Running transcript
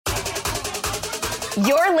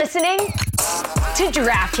You're listening to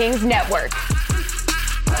DraftKings Network.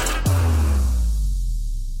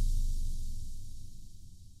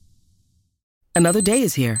 Another day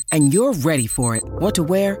is here, and you're ready for it. What to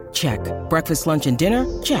wear? Check. Breakfast, lunch, and dinner?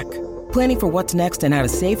 Check. Planning for what's next and how to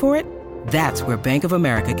save for it? That's where Bank of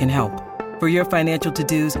America can help. For your financial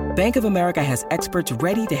to-dos, Bank of America has experts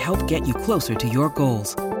ready to help get you closer to your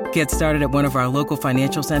goals. Get started at one of our local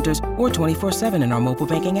financial centers or 24/7 in our mobile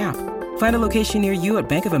banking app. Find a location near you at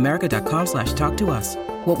bankofamerica.com/talktous.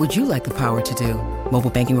 What would you like the power to do? Mobile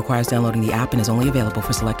banking requires downloading the app and is only available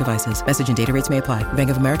for select devices. Message and data rates may apply. Bank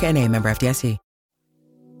of America N.A., member FDIC.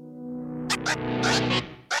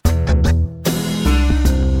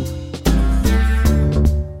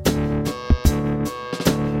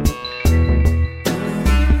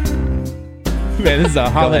 Man, this is a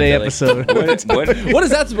holiday episode. What is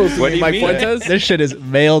that supposed to What do mean, you Mike mean? Fuentes? This shit is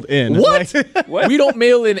mailed in. What? What? We don't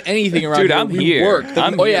mail in anything around Dude, here. I'm we here. work.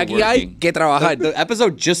 I'm Oye, here aquí hay working. que trabajar. The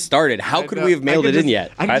episode just started. How could we have mailed it in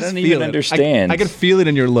yet? I just don't feel even it. understand. I can feel it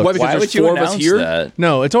in your look. Why, because Why there's would you four of us announce here? that?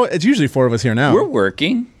 No, it's usually four of us here now. We're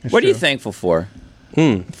working. That's What are you true. thankful for?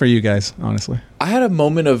 For you guys, honestly. I had a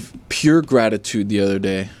moment of pure gratitude the other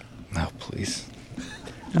day. Oh, please.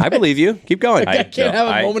 I believe you. Keep going. I can't have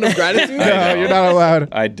a moment of gratitude? No, you're not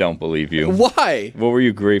allowed. I don't believe you. Why? What were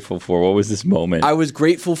you grateful for? What was this moment? I was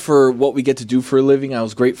grateful for what we get to do for a living. I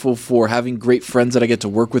was grateful for having great friends that I get to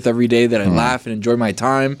work with every day, that I laugh and enjoy my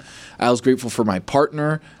time. I was grateful for my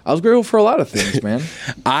partner. I was grateful for a lot of things, man.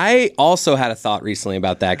 I also had a thought recently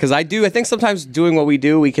about that because I think sometimes doing what we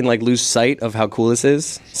do, we can like lose sight of how cool this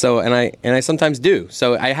is. So, and I sometimes do.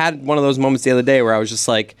 So I had one of those moments the other day where I was just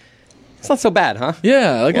like, it's not so bad, huh?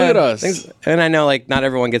 Yeah, like, look at us. And I know like not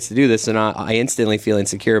everyone gets to do this, and I instantly feel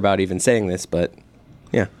insecure about even saying this, but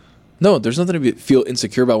yeah. No, there's nothing to feel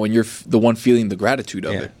insecure about when you're the one feeling the gratitude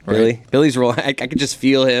of it. Right? Billy's rolling. I could just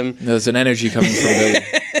feel him. There's an energy coming from Billy.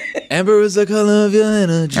 Amber is the color of your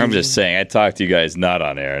energy. I'm just saying, I talked to you guys not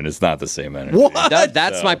on air, and it's not the same energy. What?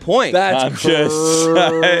 That's my point. That's I'm just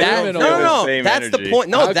No, no. Same That's the energy.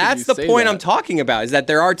 point. How No, could that's you the say point that? I'm talking about. Is that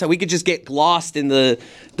there are we could just get lost in the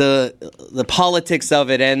politics of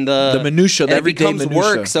it and the minutia, the and it everyday becomes minutia.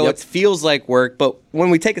 work. So Yep. it feels like work, but when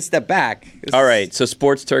we take a step back, All right, so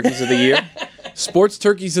sports turkeys of the year. Sports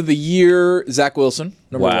turkeys of the year, Zach Wilson.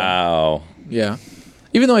 Number one. Wow. Yeah.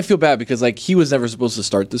 Even though I feel bad because like he was never supposed to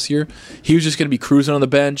start this year. He was just going to be cruising on the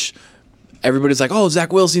bench. Everybody's like, "Oh,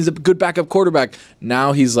 Zach Wilson's a good backup quarterback."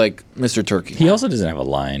 Now he's like Mr. Turkey. He also doesn't have a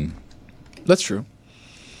line. That's true.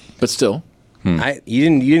 But still.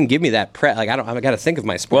 you didn't give me that prep. Like I got to think of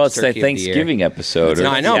my sports. Well, it's that turkey of the year. Thanksgiving episode. Or No,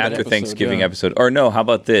 I know, but After episode, Thanksgiving yeah. episode. Or no, how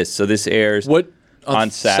about this? So this airs What? on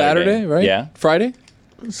Saturday. right? Yeah. Friday?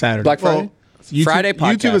 Saturday. Black Friday? YouTube, Friday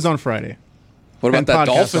podcast. YouTube is on Friday. What about And that podcast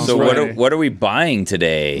Dolphins? on So Friday. what are we buying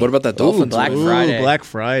today? What about that Dolphins? Black one? Friday. Ooh, Black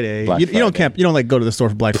Friday. Black You don't Friday. you don't like go to the store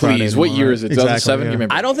for Black Friday. Please, what anymore, year right? is it? Exactly, 2007? yeah. You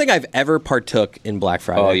remember? I don't think I've ever partook in Black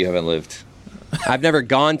Friday. Oh, you haven't lived. I've never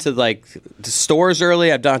gone to like the stores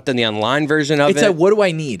early. I've not done the online version of It's it. like, what do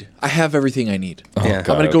I need? I have everything I need. Yeah. I'm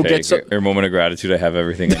going to go get some. A moment of gratitude. I have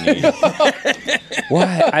everything I need.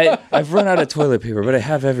 Why? I've run out of toilet paper, but I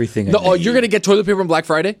have everything I No, need. oh, you're going to get toilet paper on Black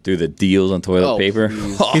Friday? do the deals on toilet Oh, paper.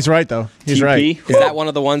 please. He's right though. He's TP? right. Is that one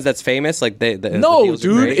of the ones that's famous? Like the No, deals are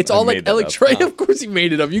dude. great? It's all I like made that up. electronic. Of course he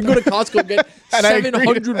made it up. You can go to Costco and get And I agree.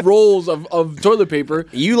 700 rolls of toilet paper.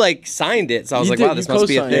 You like signed it, so I was You like, did, wow, this you must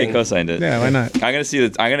be a co-signed it. thing. Co-signed it. Yeah, why not? I'm gonna see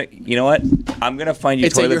that. You know what? I'm gonna find you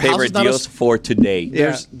It's like toilet your house paper is not a deals s- for today.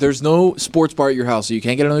 Yeah. There's no sports bar at your house, so you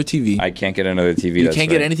can't get another TV. I can't get another TV. You that's can't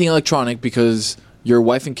get right. anything electronic because your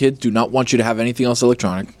wife and kids do not want you to have anything else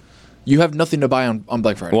electronic. You have nothing to buy on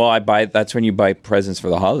Black Friday. Well, that's when you buy presents for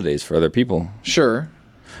the holidays for other people. Sure.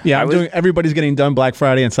 Yeah, everybody's getting done Black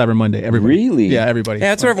Friday and Cyber Monday. Everybody. Really? Yeah, everybody. Yeah,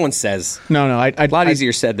 that's what everyone says. No, A lot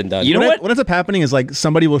easier said than done. You know what? What ends up happening is like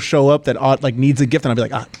somebody will show up that like needs a gift, and I'll be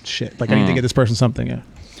like, shit, like I need to get this person something. Yeah.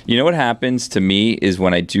 You know what happens to me is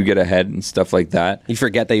when I do get ahead and stuff like that. You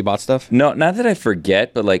forget that you bought stuff? No, not that I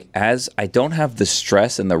forget, but like as I don't have the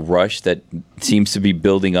stress and the rush that seems to be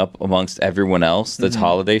building up amongst everyone else that's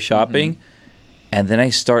holiday shopping. And then I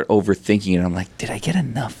start overthinking and I'm like, did I get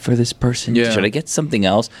enough for this person? Yeah. Should I get something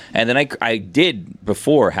else? And then I did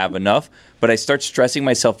before have enough, but I start stressing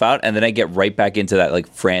myself out and then I get right back into that like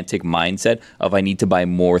frantic mindset of I need to buy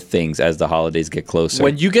more things as the holidays get closer.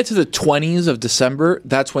 When you get to the 20s of December,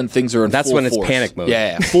 that's when things are in That's full when it's force. panic mode.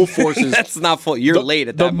 Yeah, full force is... That's not full. You're late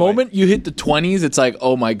at that The point. moment you hit the 20s, it's like,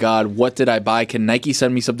 oh my God, what did I buy? Can Nike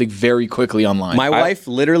send me something very quickly online? My wife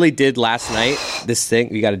literally did last night this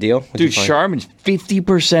thing. You got a deal? What'd you Dude, find? Charmin's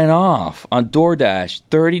 50% off on DoorDash.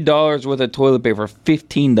 $30 worth of toilet paper,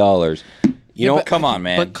 $15. You know, Come on,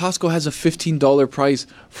 man. But Costco has a $15 price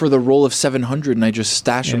for the roll of 700, and I just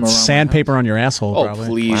stash them It's around. my sandpaper on your asshole, house. probably. Oh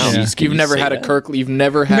please! Wow. Jeez, Can you've you never say had a that? Kirkland. You've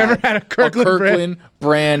never had a Kirkland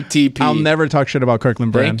brand TP. I'll never talk shit about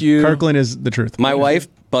Kirkland brand. Thank you. Kirkland is the truth. my wife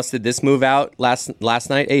busted this move out last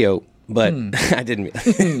night. Ayo. But I didn't.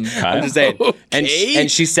 I'm just saying. And Okay.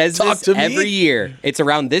 she says Talk this to me. every year. It's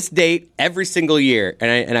around this date every single year,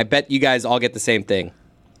 and I bet you guys all get the same thing.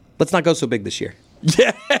 Let's not go so big this year.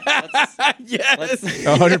 Yes.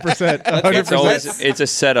 100%. 100%. It's a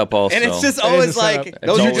setup also. And it's just is always a like setup.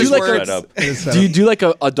 those It's are always just a words. setup. Do you do like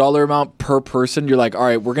a dollar amount per person? You're like, all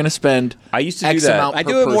right, we're gonna spend. I used to do X that. amount I per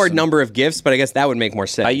do it more person. number of gifts, but I guess that would make more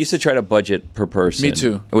sense. I used to try to budget per person. Me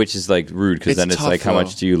too. Which is like rude because It's then it's tough, like, how though.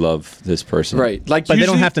 much do you love this person? Right, like But they don't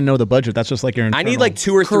usually- have to know the budget. That's just like your I internal. need like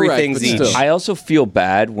 2 or 3 Correct, things but each. still. I also feel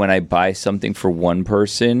bad when I buy something for one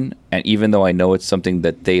person, and even though I know it's something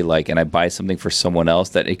that they like, and I buy something for someone else,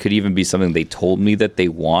 that it could even be something they told me that they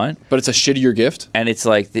want, But it's a shittier gift. and it's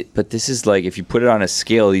like, but this is like, if you put it on a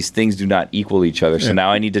scale, these things do not equal each other. So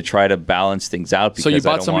now I need to try to balance things out. Because So you I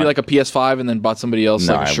bought don't somebody want- like a PS5 and then bought somebody else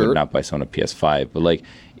No, like a I shirt. would not buy someone a PS5. But like,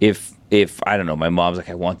 if I don't know, my mom's like,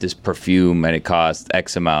 I want this perfume and it costs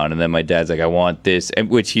X amount, and then my dad's like, I want this, and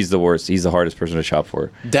which he's the worst. He's the hardest person to shop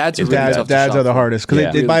for. Dads are really Dads, tough to dads shop are the for. hardest because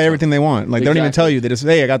Yeah. they buy everything they want. Like they don't even Exactly. tell you. They just,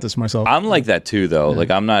 hey, I got this myself. I'm like that too, though.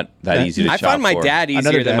 Like I'm not that easy to I shop find my for. dad Another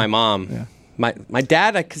easier than dad. my mom. My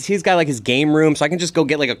dad, because he's got like his game room, so I can just go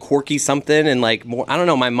get like a quirky something and like more. I don't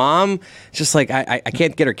know. My mom, just like I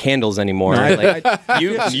can't get her candles anymore. Like,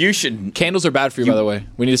 You should. Candles are bad for you, by the way.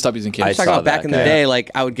 We need to stop using candles. I talking saw about back that in the guy. day,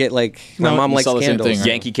 like I would get like my No, mom you likes saw the same candles. thing, right?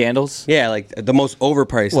 Yankee Candles. Yeah, like the most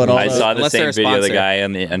overpriced. What, ones. all I saw the Unless they're same a video of the sponsor. guy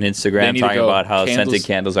on They Instagram need to talking go. about how Candles- scented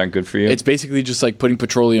candles aren't good for you. It's basically just like putting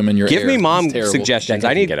petroleum in your Give air. me It's mom terrible. suggestions.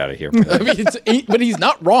 I I need need. to get out of here. I mean, but he's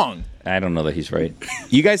not wrong. I don't know that he's right.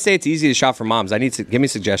 You guys say it's easy to shop for moms. I need to give me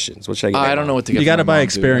suggestions. What should I get? I don't know what to get. you got got to buy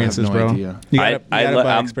experiences, bro. You I, gotta buy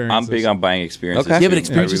I'm experiences. big on buying experiences. Okay. Yeah, but too.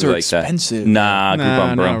 experiences I really are like that. expensive. Nah, Nah,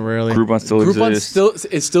 Groupon, bro. not really. Groupon still Groupon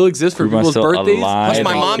exists. still exists for Groupon's people's still birthdays. alive. Plus,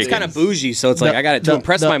 my I mom's don't kind of think bougie, so it's like The- I got to the-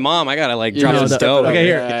 impress the- my mom. I got to like You drop know, some the- dough. Okay,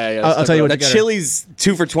 here. Yeah, I'll tell you what. The to get her. Chili's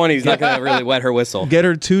 2 for $20 is not gonna really wet her whistle. Get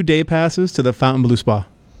her 2 day passes to the Fontainebleau Spa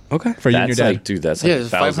Okay. for you and your That's dad. like, dude, that's Yeah, like it's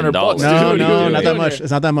 $500 $1,000. bucks, no, dude. no, Dude, not that dude. much.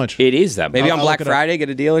 It's not that much. It is that much. Maybe on I'll Black look it up. Friday get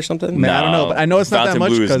a deal or something. Man, I don't know, but I know it's not that Fountain much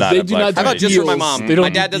Blue is 'cause not They a do Black not do How about Friday. just for my deals. mom? They don't My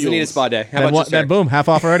do dad doesn't need a deals. spa day. How Then, about just then her? boom, half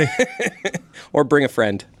off already. Or bring a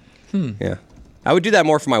friend. Yeah. I would do that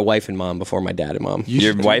more for my wife and mom before my dad and mom.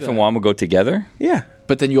 Your should do wife that. and mom will go together? Yeah.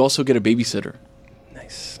 But then you also get a babysitter.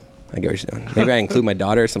 Nice. I get what you're doing. Maybe I include my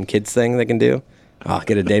daughter, some kids thing they can do. I'll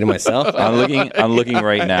get a day to myself. I'm looking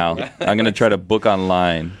right now. I'm gonna try to book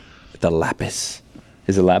online the lapis.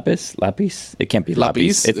 Is it lapis? Lapis? It can't be lapis.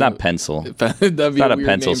 Lapis? It's not pencil. That'd be not a weird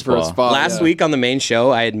pencil name for a spa. Last yeah. week on the main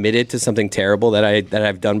show, I admitted to something terrible that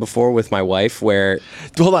I've done before with my wife where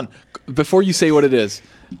Hold on. Before you say what it is,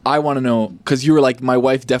 I want to know because you were like, my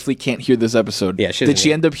wife definitely can't hear this episode. Yeah, she did doesn't she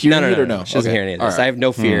hear- end up hearing it or no? no? She doesn't Okay. hear any of All this. right. I have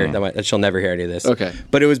no fear that she'll never hear any of this. Okay.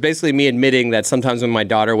 But it was basically me admitting that sometimes when my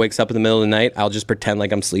daughter wakes up in the middle of the night, I'll just pretend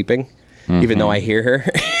like I'm sleeping. Even though I hear her,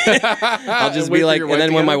 I'll just Wait be for like, your and wife then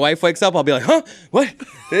to when get my it? wife wakes up, I'll be like, huh, what?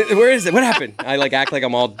 Where is it? What happened? I like act like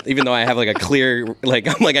I'm all, even though I have like a clear, like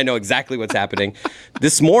I'm like I know exactly what's happening.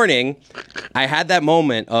 This morning, I had that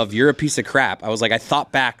moment of you're a piece of crap. I was like, I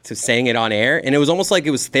thought back to saying it on air, and it was almost like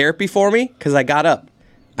it was therapy for me because I got up,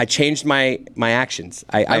 I changed my actions.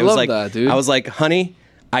 I was love like, that, dude. I was like, honey,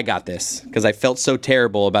 I got this because I felt so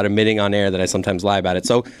terrible about admitting on air that I sometimes lie about it.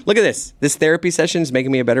 So look at this. This therapy session is making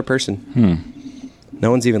me a better person. No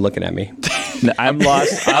one's even looking at me. I'm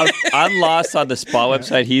lost. I'm lost on the spa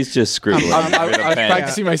website. He's just scribbling. I'm with a pen.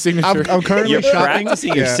 practicing my signature. I'm currently You're shopping.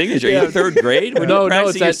 practicing your Yeah. signature. You're in third grade. What are No, you no, practicing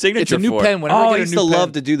it's your that- signature it's a new for? pen. Whenever Oh, I I get a used new to pen,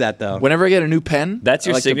 love to do that though. Whenever I get a new pen, That's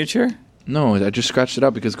your I like to- signature. No, I just scratched it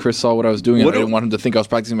out because Chris saw what I was doing and I didn't want him to think I was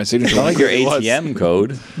practicing my signature. I like your It was. ATM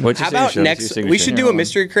code. What's your How about signature? What's your next? signature? We should do a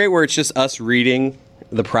mystery crate where it's just us reading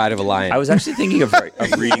The Pride of a Lion. I was actually thinking of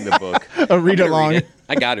reading the book. A read along.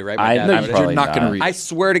 I got it right. I- My no, dad. you I, probably not going not. to read. I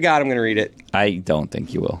swear to God, I'm going to read it. I don't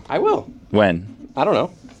think you will. I will. When? I don't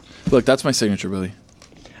know. Look, that's my signature, Billy.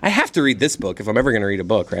 I have to read this book if I'm ever going to read a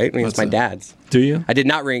book, right? I mean, it's my dad's. Do you? I did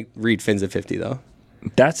not read Fins at 50 though.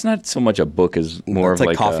 That's not so much a book as more It's of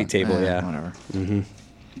like like coffee a, table. Yeah. Whatever.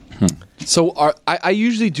 So I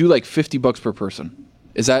usually do like $50 per person.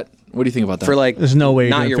 Is that? What do you think about that? For like There's no way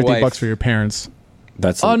you're not doing your $50 wife. for your parents.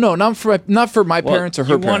 That's Oh no, not for my well, parents or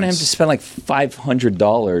her you parents. want him to spend like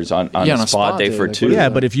 $500 on Yeah, on a a spa spa day day, for like, two. what is Yeah,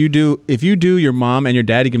 that? but if you do your mom and your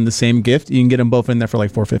dad, you give them the same gift, you can get them both in there for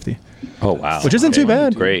like $450. Oh wow, Which isn't too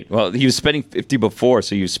bad. Great. Well, he was spending $50 before,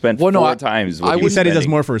 so you spent Well, no, four I- times. I what He was said he does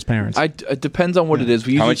spending. more for his parents. It depends on what it is.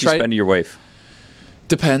 We How usually much you spend to your wife?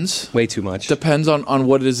 Depends. Way too much. Depends on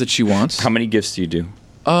what it is that she wants. How many gifts do you do?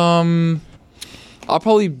 I'll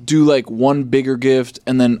probably do like one bigger gift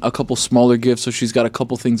and then a couple smaller gifts, so she's got a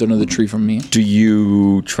couple things under the tree from me. Do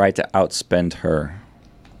you try to outspend her?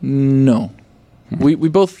 No. We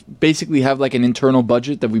both basically have like an internal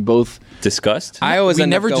budget that we both. Discussed? I always We end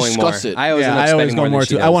never up going discuss more. it. I always end up I always spending go more than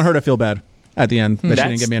she too. I does. want her to feel bad at the end that she didn't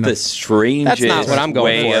That's give me the enough. strangest That's not what I'm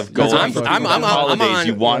going way for. of going. I'm- through I'm- the I'm holidays. on-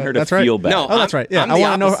 You want her to That's right. feel bad. No, Oh, that's right. Yeah, I'm I the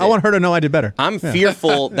want to know. I opposite. want her to know I did better. I'm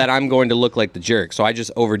fearful that I'm going to look like the jerk, so I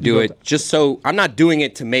just overdo it. Just so I'm not doing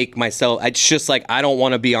it to make myself. It's just like I don't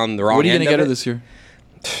want to be on the wrong. What are you end gonna get of her it. this year?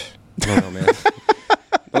 I don't know, man.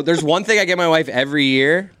 Well, there's one thing I get my wife every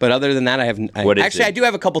year, but other than that, I have. What is actually, it? I do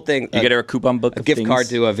have a couple things. You get her a coupon book. a of gift things? card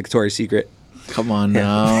to a Victoria's Secret. Come on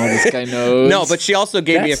now, this guy knows. No, but she also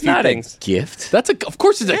gave me a That's few not things. a gift. that's of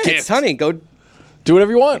course it's a Yeah, gift. it's honey. Go. Do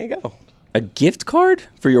whatever you want. There you go. A gift card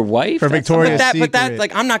for your wife? For That's Victoria's not- But that,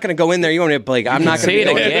 like, I'm not gonna go in there. You want me to like? I'm not gonna say it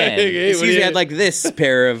go in again. there. Excuse me. I had like this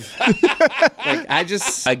pair of. Like I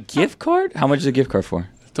just A gift card? How much is a gift card for?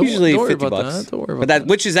 usually don't worry 50 about bucks. that. Don't worry But about that,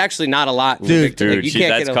 which is actually not a lot. Dude, Like, you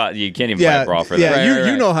can't that's get a, you can't even buy Yeah, a bra for yeah. that. You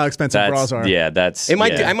right. know how expensive That's, bras are. Yeah, that's. It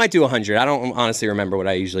might. yeah. I might do 100. I don't honestly remember what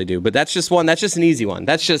I usually do, but that's just one. That's just an easy one.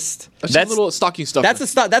 That's just. That's, That's- a little stocking stuffer. That's a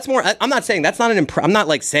stuff. That's more. I'm not saying that's not an. I'm not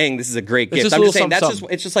like saying this is a great gift. just a I'm just little saying that's something.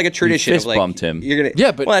 just. It's just like a tradition. fist of like, bumped him. You're gonna.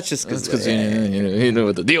 yeah, but well, that's just because. you knew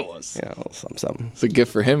what the deal was. You know, something. It's a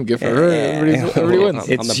gift for him, gift for her. Everybody wins. on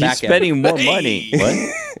It's the he's back end. spending more money. What?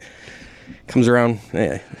 Comes around.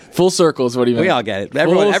 Yeah. Full circle is what he meant. We all get it.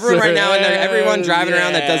 Everyone right now, and circle. everyone driving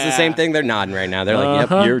around that does the same thing. They're nodding right now. They're like,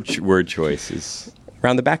 "Yep." Your word choices.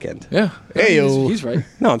 Around the back end. Yeah. Heyo. He's right.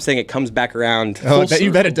 No, I'm saying it comes back around. Oh,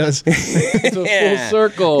 you bet it does. It's a Yeah. full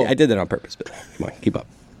circle. Yeah, I did that on purpose, but come on, keep up.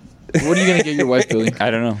 What are you gonna get your wife, Billy? I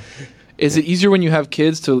don't know. Is it easier when you have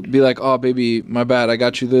kids to be like, "Oh, baby, my bad, I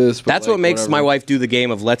got you this"? But That's like, what makes whatever. my wife do the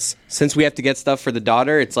game of since we have to get stuff for the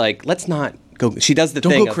daughter, it's like, let's not go. She does the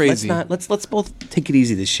Don't thing go of, crazy. let's both take it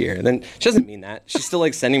easy this year. And then she doesn't mean that. She's still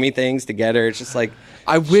like sending me things to get her. It's just like,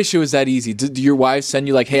 I wish it was that easy. Do your wives send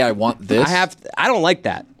you like, "Hey, I want this"? I don't like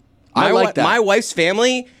that. I like that. My wife's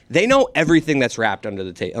family, they know everything that's wrapped under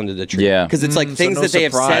the tree. Yeah. because it's like so things no that they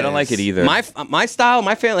have surprise. said. I don't like it either. My style,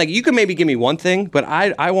 my family, like you can maybe give me one thing, but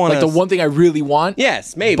I want like the one thing I really want.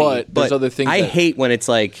 Yes, maybe. But there's other things I that- hate when it's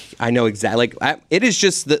like I know exactly. Like it is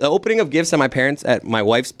just the opening of gifts at my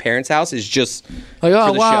wife's parents' house is just Like, oh,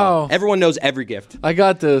 for the wow. show. Everyone knows every gift. I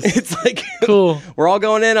got this. It's like Cool. We're all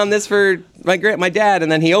going in on this for my dad, and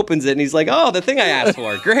then he opens it and he's like, "Oh, the thing I asked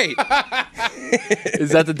for, great."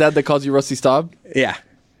 Is that the dad that calls you Rusty Staub? Yeah,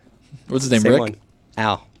 What's his name? same Rick. one.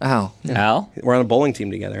 Al. Al. Al? We're on a bowling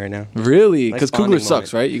team together right now. Really? Nice Because bonding Kugler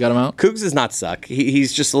sucks, moment. right? You got him out. Cougs does not suck.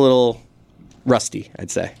 He's just a little rusty, I'd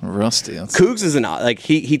say. Rusty. That's Cougs is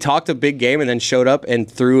he talked a big game and then showed up and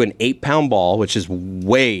threw an 8-pound ball, which is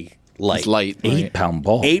way light. it's light. right? 8-pound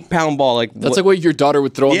ball. 8-pound ball, like That's like what your daughter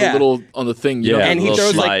would throw Yeah. on the thing. You know, Yeah. and he little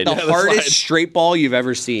throws slide. like the Yeah, the hardest slide. straight ball you've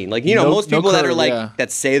ever seen. Like you know, No- most no people that are curve, like yeah.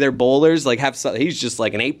 that say they're bowlers like have some, he's just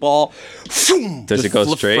like an 8-ball. Does it go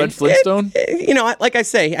straight? Fred Flintstone. You know, like I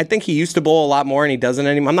say, I think he used to bowl a lot more and he doesn't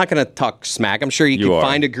anymore. I'm not going to talk smack. I'm sure he You could are.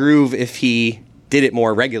 find a groove if he did it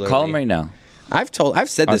more regularly. Call him right now. I've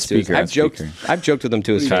said On this to him. speaker, on speaker. I've joked with him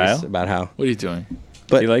to his Kyle? face about how. What are you doing?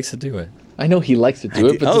 But He likes to do it. I know he likes to do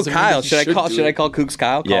it, but oh, doesn't mean Kyle, that should you I call? do Should I it. call Cougs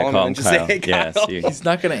Kyle? Yeah, him call him and just Kyle. say, Yes, Kyle. you- He's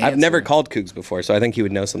not gonna. I've never answer. called Cougs before, so I think he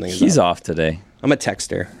would know something. is He's up. off today. I'm a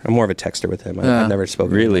texter. I'm more of a texter with him. Yeah. I've never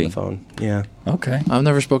spoken Really? to him on the phone. Yeah. Okay. I've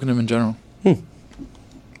never spoken to him in general.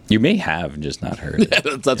 You may have just not heard. it.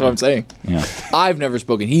 That's what I'm saying. Yeah. I've never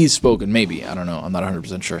spoken. He's spoken. Maybe. I don't know. I'm not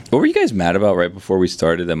 100% sure. What were you guys mad about right before we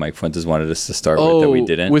started that Mike Fuentes wanted us to start with that we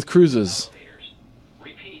didn't? with cruises.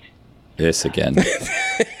 This again.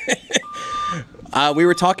 We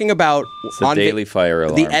were talking about It's a daily fire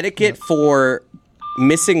alarm. the etiquette for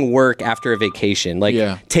missing work after a vacation, like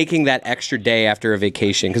Yeah. taking that extra day after a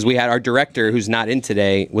vacation. Because we had our director, who's not in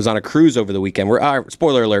today, was on a cruise over the weekend.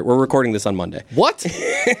 Spoiler alert: we're recording this on Monday. What?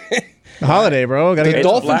 Holiday, bro. Gotta The get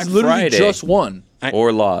Black Dolphins literally Friday. just won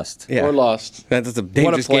or lost. Yeah. or lost. That's a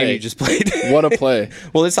dangerous play. game you just played. What a play.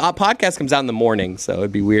 Well, this podcast comes out in the morning, so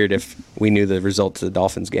it'd be weird if we knew the results of the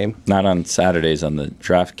Dolphins game. Not on Saturdays on the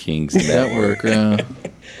DraftKings network. Network. Yeah.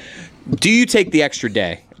 Do you take the extra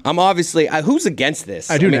day? I'm obviously who's against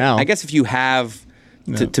this? I do now. I guess if you have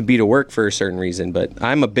to be to work for a certain reason. But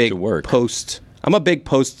I'm a big work. post. I'm a big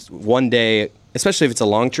post one day, especially if it's a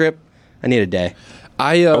long trip. I need a day.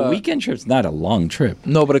 A weekend trip's not a long trip.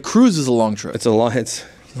 No, but a cruise is a long trip. It's a long. It's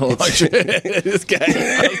This guy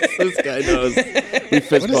knows. This guy knows. We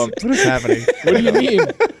fist bumped. What is happening? What do you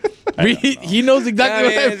mean? He knows exactly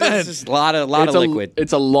what I it's meant. just a lot of liquid.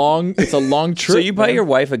 It's a long trip. So you buy man. your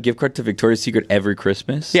wife a gift card to Victoria's Secret every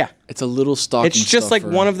Christmas? Yeah. It's a little stocking. It's just like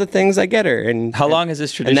stuffer. one of the things I get her. And How long has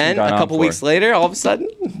this tradition And then gone a on couple for? weeks later, all of a sudden,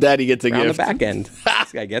 Daddy gets a around the gift. back end,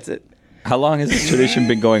 this guy gets it. How long has this tradition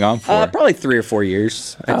been going on for? Probably 3 or 4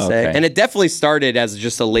 years, I'd say. okay. And it definitely started as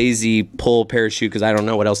just a lazy pull parachute because I don't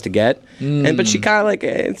know what else to get. But she kind of like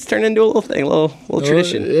it's turned into a little thing, a little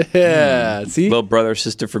tradition. Yeah. See. Little brother,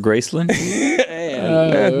 sister for Graceland?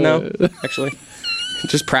 No, actually,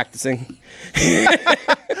 just practicing.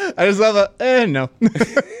 I just love no.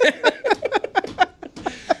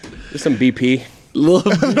 Just some BP.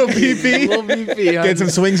 Little BP. Little BP. Get some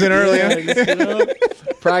swings in earlier.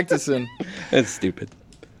 Practicing. That's stupid.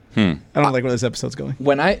 I don't like where this episode's going.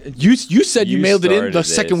 When you said you You mailed it in started the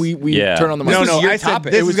second this. we Yeah. turned on the mic. No, This no. was your I said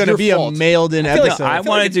topic. this It is was going to your be fault. a mailed-in feel like- episode. I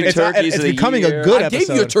want to do it's turkeys of the becoming year. a good I gave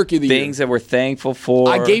episode. you a turkey of the year. Things that we're thankful for.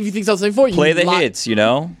 I gave you things I was thankful for. You Play the lied. hits, you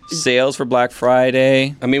know? Sales for Black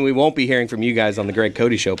Friday. I mean, we won't be hearing from you guys on the Greg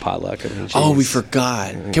Cody Show potluck. I mean, Oh, we jeez.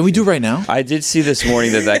 forgot. Can we do it right now? I did see this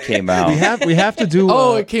morning that came out. We have to do.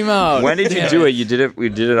 Oh, it came out. When did you do it? You did it. We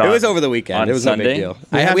did it on. It was over the weekend. on It was no Sunday? big deal.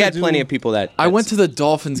 have We to had plenty do- of people that. I went to the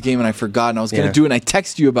Dolphins game and I forgot, and I was gonna Yeah. do it. And I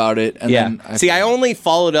texted you about it, and Yeah. then See, I only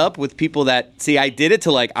followed up with people that I did it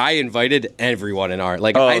to I invited everyone in our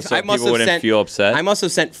Oh, I so must people have wouldn't sent, feel upset? I must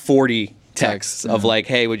have sent 40 texts of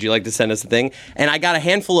hey, would you like to send us a thing? And I got a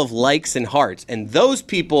handful of likes and hearts, and those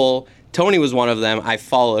people. Tony was one of them. I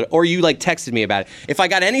followed, or you texted me about it. If I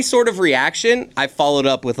got any sort of reaction, I followed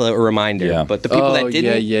up with a reminder. Yeah. But the people Oh, that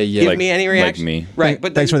didn't yeah. give Like- me any like reaction, me. right?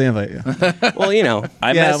 But Thanks for the invite. Yeah, well,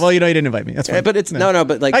 I yeah. messed- Well, you didn't invite me. That's fine. but it's no,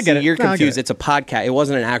 but I get it. you're No, I get confused. it. It's a podcast. It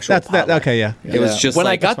wasn't an actual. That's that. potluck. Okay, yeah. It was just when I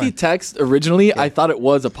like, got the text originally, I thought it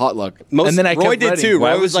was a potluck, and then I Roy kept did writing. too.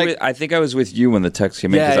 Well, Roy was like, I think I was with you when the text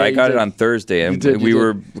came in Yeah, because yeah, I you got did. it on Thursday and did, you we did.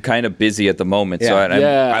 were kind of busy at the moment. So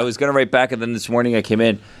Yeah. I was gonna write back, and then this morning I came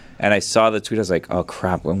in and I saw the tweet. I was like, oh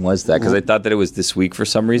crap, when was that? Because I thought that it was this week for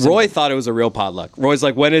some reason. Roy thought it was a real potluck. Roy's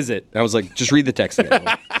like, when is it? I was like, just read the text again.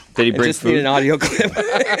 Did he I bring just need food? an audio clip.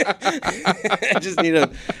 I just need a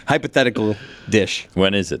hypothetical dish.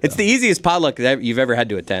 When is it? It's the easiest potluck that you've ever had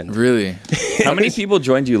to attend. Really? How many people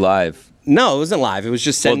joined you live? No, it wasn't live. It was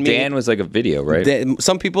just Well, send me. Dan was like a video, right?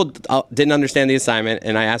 Some people didn't understand the assignment,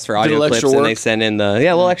 and I asked for a audio little clips, extra and they work? sent in a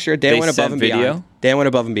little extra. Dan They went above sent and video? beyond. Dan went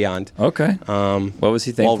above and beyond. Okay. What was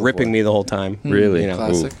he thankful While ripping for? me the whole time. Really? You know.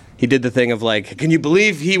 Classic. He did the thing of can you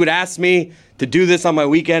believe he would ask me to do this on my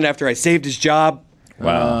weekend after I saved his job?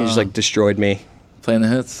 Wow. He just destroyed me. Playing the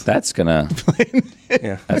hits. That's gonna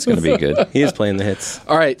Yeah. that's gonna be good. He is playing the hits.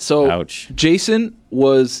 All right, so Ouch. Jason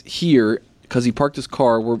was here because he parked his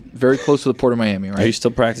car. We're very close to the Port of Miami, Are you right?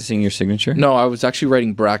 still practicing your signature? No, I was actually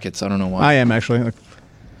writing brackets. I don't know why. I am actually. Like,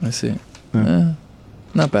 I see.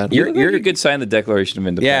 Not bad. You could sign the Declaration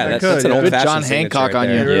of Yeah, Independence. that's an yeah. old Good fashioned John Hancock on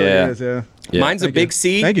it your- really Yeah. is, yeah. Yeah. Mine's a Thank big you.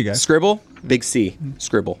 C. Thank you, guys. Scribble. Big C.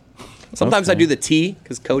 Scribble. Sometimes I do the T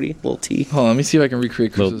because Cody, little T. Hold on, let me see if I can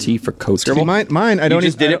recreate Little Chris's- T for coach. See, mine. I You don't.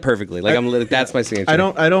 just even- did I it perfectly. That's my signature. I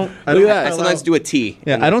don't. Look at that. I spell sometimes out- do a T.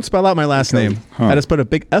 Yeah, I don't spell out my last name. I just put a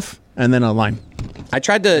big F and then a line. I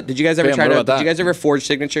tried to. Did you guys ever Bam, try what to? about Did that? you guys ever forge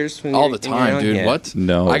signatures? when all you the were- when you were time, young? dude. Yeah. What?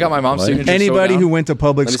 No. I got my mom's What? signature. so Anybody down. who went to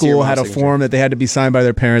public Let me see your school had a mom's signature. form that they had to be signed by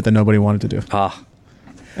their parent that nobody wanted to do. Ah.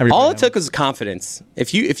 Everybody All had it took was confidence.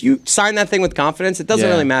 If you sign that thing with confidence, it doesn't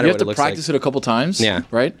really matter You have what to it looks practice like. it a couple times. Yeah.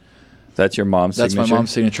 Right. That's your mom's That's signature? my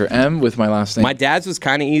mom's signature. M with my last name. My dad's was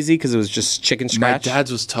kind of easy because it was just chicken My scratch.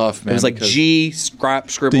 dad's was tough, man. It was like because- G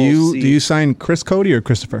scribble. Do you C. do you sign Chris Cody or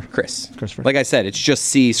Christopher? Chris? Christopher. Like I said, it's just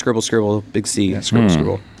C scribble scribble big C scribble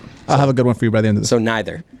scribble. I'll have a good one for you by the end of this. So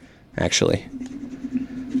neither, actually.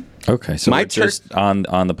 Okay, so My we're just on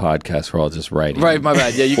the podcast, we're all just writing. Right, my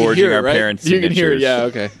bad. Yeah, you can Forging hear it, our right? parents' You can hear it. signatures. Yeah,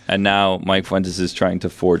 okay. And now Mike Fuentes is trying to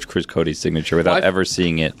forge Chris Cody's signature without I- ever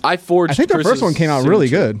seeing it. I forged. I think the Chris's first one came out really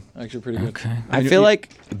signature. good. Actually, pretty good. Okay. I feel like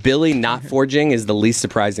Billy not forging is the least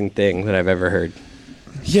surprising thing that I've ever heard.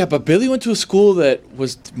 Yeah, but Billy went to a school that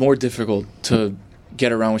was more difficult to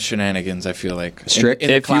get around with shenanigans. I feel like Strict? in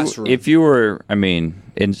the If classroom. you were,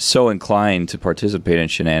 so inclined to participate in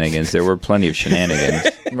shenanigans, there were plenty of shenanigans.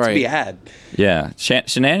 right. To be had. Yeah,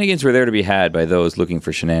 shenanigans were there to be had by those looking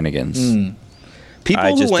for shenanigans. People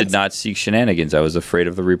I who just went did not seek shenanigans. I was afraid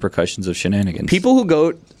of the repercussions of shenanigans. People who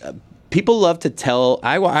go, people love to tell.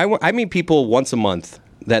 I meet people once a month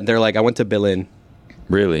that they're like, I went to Berlin,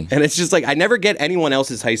 Really? And it's just like I never get anyone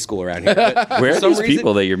else's high school around here. But Where for are some these reason-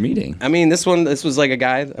 people that you're meeting? I mean, this was like a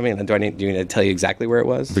guy. I mean, do you need to tell you exactly where it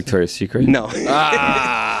was? Victoria's Secret? No.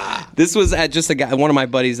 This was at just a guy, one of my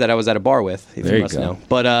buddies that I was at a bar with. If There you you must go. know.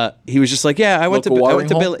 But he was just like, yeah, I went Local to watering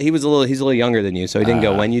hole? Billy. He's a little younger than you, so he didn't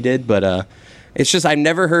go when you did. But it's just I've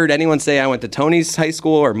never heard anyone say I went to Tony's high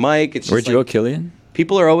school or Mike. It's just Where'd you like, go, Killian?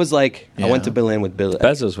 People are always like, I went Yeah. to Berlin with Billy.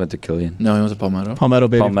 Bezos went to Killian. No, he went to Palmetto. Palmetto,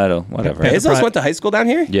 baby. Palmetto, whatever. Yeah. Bezos went to high school down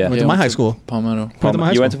here? Yeah. Went to my high school. Palmetto. Went to my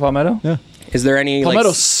high You went to school. Palmetto? Yeah. Is there any Palmetto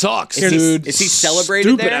like, sucks, is he- dude. is he celebrated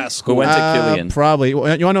Stupid there? ass Who school. went to Killian? Probably. You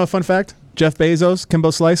want to know a fun fact? Jeff Bezos, Kimbo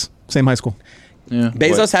Slice, same high school. Yeah.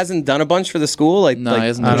 Bezos hasn't done a bunch for the school? Like, No, he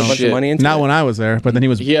hasn't put done a bunch shit. of money into Not it? when I was there, but then he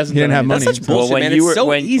hasn't didn't done have money. That's such Well, bullshit, when man. you It's were so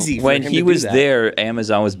when, easy for when him he to do was that. there,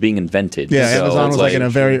 Amazon was being invented. Yeah, So Amazon it's was like in a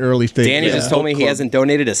very early stage. Danny Yeah. just told me he hasn't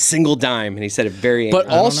donated a single dime, and he said it very. But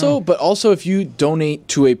also, if you donate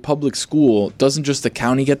to a public school, doesn't just the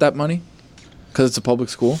county get that money? Because it's a public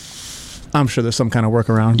school. I'm sure there's some kind of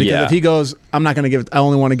workaround. Because Yeah. if he goes, I'm not going to give it, I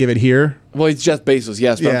only want to give it here. Well, it's Jeff Bezos,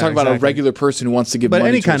 yes. But I'm Yeah, talking about a exactly. regular person who wants to give But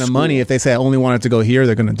money any to a kind of school. money, if they say I only want it to go here,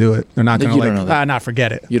 they're going to do it. They're not going You to don't like, know that.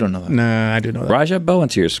 forget it. You don't know that. Nah, I do know that. Raja Bell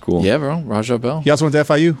went to your school. Yeah, bro. Raja Bell. He also went to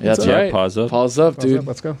FIU. Yeah, that's Yeah, right. pause up. Pause up, What's dude. up?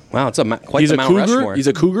 Let's go. wow, it's quite He's the a Mount cougar. Rushmore. He's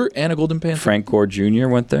a cougar and a Golden Panther. Frank Gore Jr.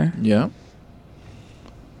 went there. Yeah.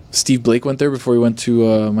 Steve Blake went there before he went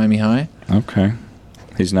to Miami High. Okay.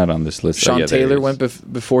 He's not on this list. Sean yeah, there he Taylor is.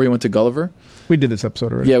 went before he went to Gulliver. We did this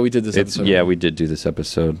episode already. Yeah, we did this It's, episode. yeah, we did do this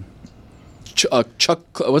episode.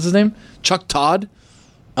 Chuck, what's his name? Chuck Todd.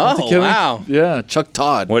 oh Killian? wow! Yeah, Chuck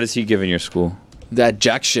Todd. What has he given your school? That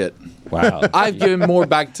jack shit. Wow. I've given more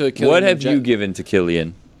back to Killian. What than have you Jack. given to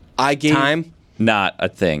Killian? I gave Time. Not a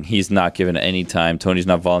thing. He's not given any time. Tony's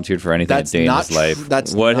not volunteered for anything That's a day in not his life. tr-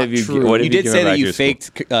 that's what not have you? true. What have You did given say back that you your school?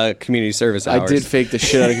 faked community service I hours. did fake the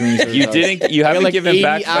shit out of community service. You hours. didn't. You I got haven't like given 80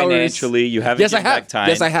 back hours. financially. You haven't Yes, I given have. back time.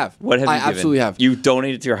 Yes, I have. What have I you given? absolutely have. You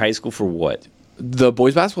donated to your high school for what? The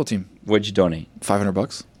boys basketball team. What'd you donate?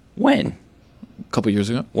 $500 When? a couple years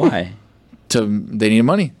ago. Why? They needed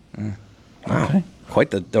money. Okay. Quite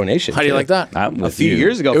the donation. How do you too. like that? I'm A with few you.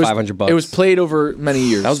 years ago, It was $500. It was played over many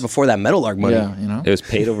years. That was before that Metal Lark money. Yeah, you know. It was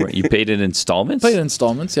paid over. You paid in installments. Played in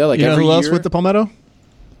installments. Yeah, like You know every who else year. with the Palmetto?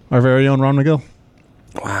 Our very own Ron McGill.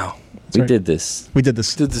 Wow. We right. did this. We did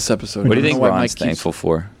this. Did this episode. What do you I don't think know why Ron's Mike keeps- thankful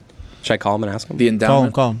for? Should I call him and ask him? The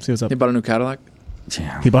endowment. Call him. See what's up. He bought a new Cadillac.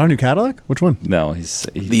 Yeah. He bought a new Cadillac? Which one? No, he's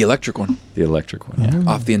The electric one. the electric one. Yeah.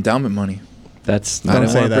 Off the endowment money. That's I Don't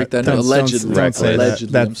didn't say want to break that. that. Don't- Allegedly. don't say that.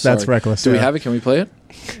 Allegedly. That- I'm that's sorry. reckless, Do we yeah. have it? Can we play it?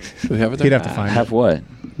 Do we have it there? He'd have to find have it. what?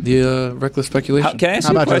 The reckless speculation. Can I ask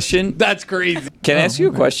How you a about question? That's crazy. Can I ask you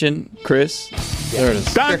a question, Chris? There it is.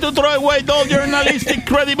 Time to throw away all journalistic Billy.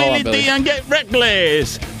 credibility and get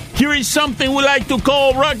reckless. Here is something we like to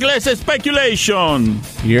call reckless speculation.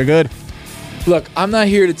 You're good. Look, I'm not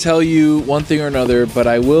here to tell you one thing or another, but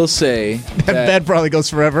I will say That that bed probably goes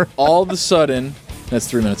forever. all of a sudden, that's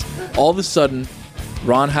 3 minutes. All of a sudden,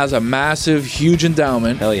 Ron has a massive, huge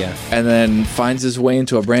endowment. Hell yeah. And then finds his way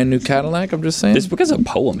into a brand new Cadillac. I'm just saying. This book has a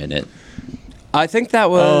poem in it. I think that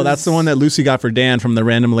was. Oh, that's the one that Lucy got for Dan from the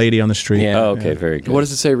random lady on the street. Yeah. Oh, okay, very good. What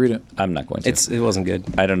does it say? Read it. I'm not going to. It wasn't good.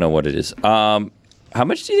 I don't know what it is. How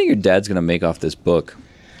much do you think your dad's gonna make off this book?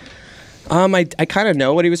 I kind of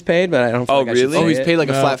know what he was paid, but I don't. Feel Oh, like I should really? say Oh, he's it. paid like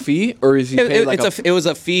a flat fee, or is he paid like it was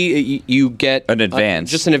a fee you get An advance.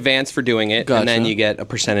 just an advance for doing it, Gotcha. and then you get a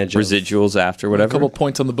percentage. Of, Residuals after a whatever. couple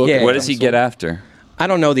points on the book? Yeah. What does he get after? I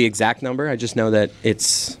don't know the exact number. I just know that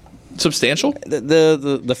it's Substantial?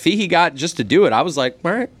 the fee he got just to do it. I was like,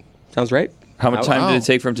 all right, sounds right. How much time wow. did it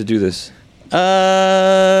take for him to do this?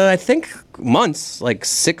 I think months, like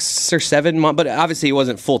 6 or 7 months. But obviously, he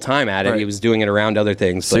wasn't full time at it. Right. He was doing it around other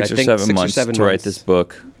things. But 6 I or think 7 6 months or 7 to write months. this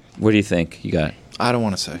book. What do you think you got? I don't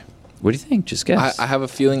want to say. What do you think? Just guess. I have a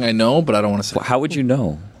feeling I know, but I don't want to say. How would you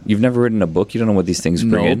know? You've never written a book. You don't know what these things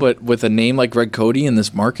bring No, in. but with a name like Greg Cody in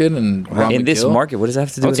this market and Ron in this McGill, market, what does that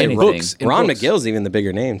have to do I would with say anything? books. In Ron books. McGill's even the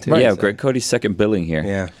bigger name too. Yeah, so- Greg Cody's second billing here.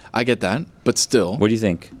 Yeah. I get that, but still. What do you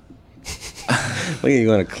think? Look, you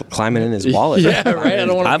going to climb it in his wallet? Yeah, right. I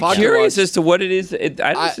don't want to. I'm curious as to what it is.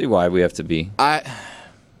 I don't see why we have to be. I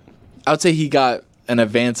would say he got an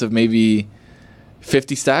advance of maybe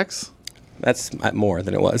 50 stacks. That's more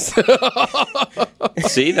than it was.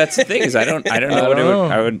 See, that's the thing is I don't know what it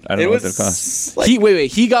would. I don't know what it cost. like-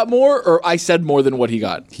 Wait. He got more, or I said more than what he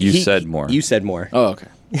got? You said more. You said more. Oh, okay.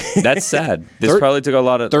 That's sad. This Thir- probably took a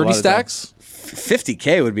lot of 30 lot of time. stacks.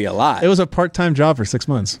 $50K would be a lot. It was a part-time job for 6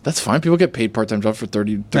 months. That's fine. People get paid part-time jobs for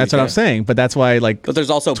 30. That's what I'm saying. But that's why, like, But there's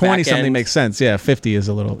also 20 back something end. makes sense. Yeah, 50 is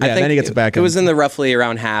a little. I Yeah, think then he gets a back It end. was in the roughly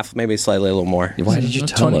around half, maybe slightly a little more. Why did you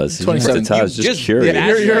tell 20 us? You 27. didn't have to tell us, You just just- curious.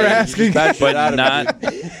 Yeah, You're asking. but not.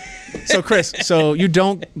 So, Chris, so you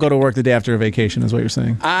don't go to work the day after a vacation, is what you're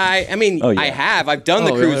saying? I mean, Oh, yeah. I have. I've done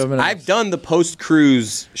the Oh, cruise. wait a minute. I've done the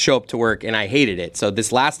post-cruise show up to work, and I hated it. So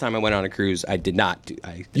this last time I went on a cruise, I did not do.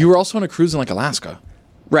 You were also on a cruise in like Alaska.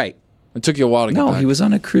 Right. It took you a while to get No, back. he was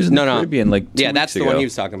on a cruise in the Caribbean like 2 yeah, that's weeks the one ago. he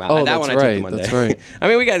was talking about. Oh, that that's one I took right, the Monday. that's right. I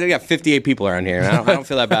mean, we got 58 people around here. I don't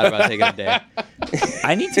feel that bad about taking a day.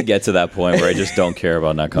 I need to get to that point where I just don't care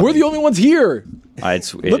about not coming. We're the only ones here.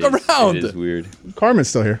 Look around. It is weird. Carmen's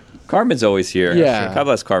still here. Carmen's always here. Yeah. God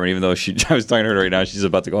bless Carmen, even though I was talking to her right now, she's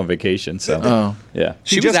about to go on vacation. So, Oh. yeah.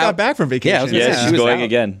 She was just got out- back from vacation. Yeah, I was gonna Yeah, say, she's she was going out.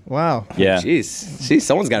 again. Wow. Yeah. Jeez, see,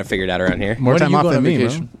 someone's got to figure it out around here. More When are time you off going than on me,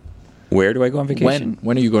 vacation? Where do I go on vacation?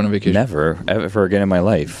 When are you going on vacation? Never, ever again in my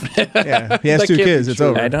life. bro. Yeah, he has That 2 can't be kids. It's true.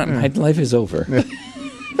 over. I don't. My life is over.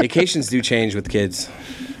 Vacations do change with kids.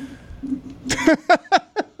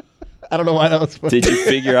 I don't know why that was funny. Did you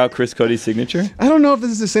figure out Chris Cody's signature? I don't know if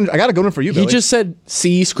this is a syndrome. I got to go in for you, He Billy. just said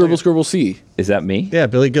C, scribble, scribble, C. Is that me? Yeah,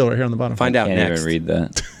 Billy Gill right here on the bottom. Find out Can't next. even read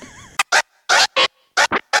that.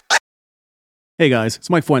 Hey guys, it's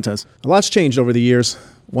Mike Fuentes. A lot's changed over the years.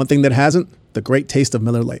 One thing that hasn't, the great taste of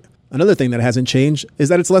Miller Lite. Another thing that hasn't changed is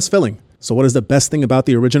that it's less filling. So what is the best thing about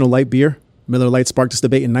the original light beer? Miller Lite sparked this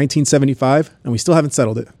debate in 1975, and we still haven't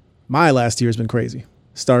settled it. My last year has been crazy.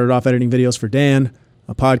 Started off editing videos for Dan,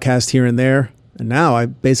 a podcast here and there, and now I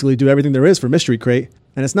basically do everything there is for Mystery Crate.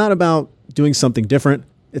 And it's not about doing something different.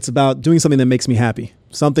 It's about doing something that makes me happy.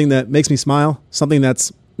 Something that makes me smile. Something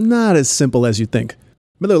that's not as simple as you think.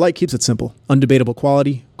 Miller Lite keeps it simple. Undebatable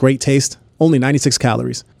quality, great taste, only 96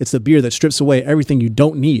 calories. It's the beer that strips away everything you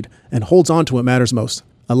don't need and holds on to what matters most.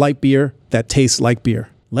 A light beer that tastes like beer.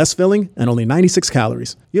 Less filling and only 96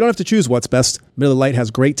 calories. You don't have to choose what's best. Miller Lite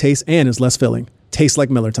has great taste and is less filling. Tastes like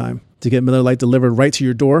Miller time. To get Miller Lite delivered right to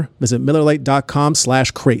your door, visit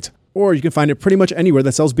MillerLite.com/crate. Or you can find it pretty much anywhere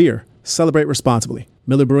that sells beer. Celebrate responsibly.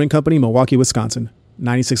 Miller Brewing Company, Milwaukee, Wisconsin.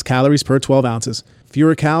 96 calories per 12 ounces.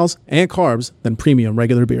 Fewer calories and carbs than premium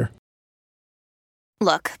regular beer.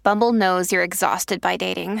 Look, Bumble knows you're exhausted by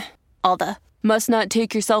dating. All the must not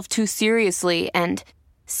take yourself too seriously and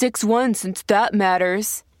 6'1" since that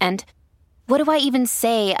matters. And what do I even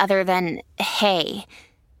say other than hey?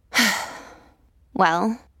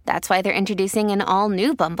 Well, that's why they're introducing an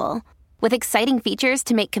all-new Bumble with exciting features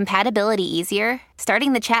to make compatibility easier,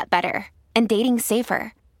 starting the chat better, and dating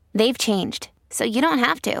safer. They've changed, so you don't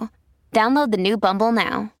have to. Download the new Bumble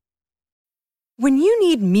now. When you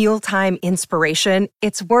need mealtime inspiration,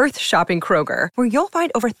 it's worth shopping Kroger, where you'll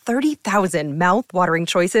find over 30,000 mouth-watering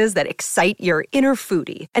choices that excite your inner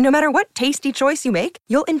foodie. And no matter what tasty choice you make,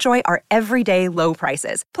 you'll enjoy our everyday low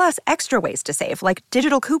prices, plus extra ways to save, like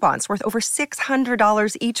digital coupons worth over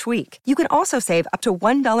 $600 each week. You can also save up to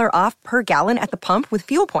 $1 off per gallon at the pump with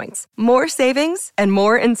fuel points. More savings and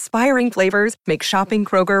more inspiring flavors make shopping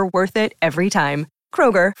Kroger worth it every time.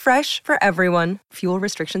 Kroger, fresh for everyone. Fuel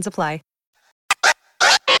restrictions apply.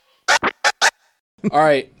 All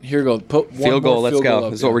right, here we go. Put one Field goal, more let's field go. goal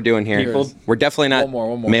up This is what we're doing here. Here. We're definitely not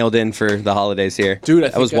One more. mailed in for the holidays here. Dude,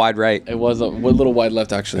 that was wide right. It was a little wide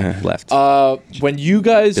left, actually. Left. When you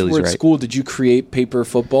guys Billy's were at right. school, did you create paper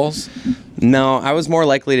footballs? No, I was more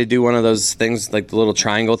likely to do one of those things like the little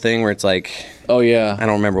triangle thing where it's like, Oh, yeah. I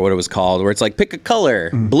don't remember what it was called, where it's like pick a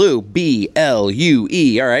color, blue,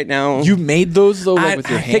 BLUE. All right, now You made those, though, like, with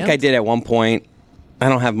your I hand? think I did at one point. I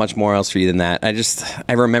don't have much more else for you than that.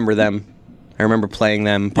 I remember them. I remember playing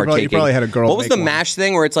them, partaking. You probably had a girl What was make the one. MASH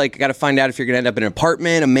thing where it's like, got to find out if you're going to end up in an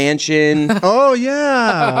apartment, a mansion? Oh yeah,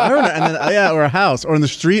 I remember. And then or a house, or in the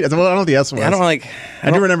street. Well, I don't know what the S was. I don't like.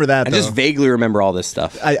 I do remember that. I just though. vaguely remember all this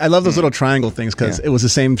stuff. I love those little triangle things because it was the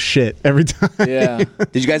same shit every time. Yeah.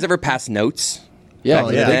 Did you guys ever pass notes? Yeah, Oh,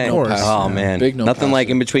 yeah, big of note course. pass. Oh man, Big note nothing pass. like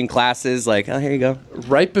in between classes. Like, oh, here you go.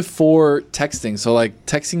 Right before texting. So, like,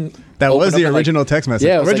 texting. That was opened the up at, original like, text message.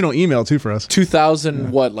 Yeah, it was original email too for us.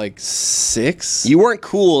 2000, what, like 6? You weren't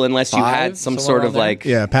cool unless you Five, had some somewhere sort around of there? like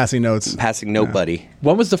Yeah, passing notes. passing note buddy.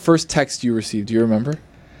 When was the first text you received? Do you remember?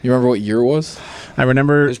 You remember what year it was? I It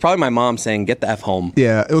remember. was probably my mom saying, "Get the f home."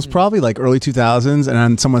 Yeah, it was probably like early 2000s, and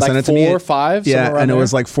then someone Like sent it to me. 4 or 5? Yeah, somewhere around and it there?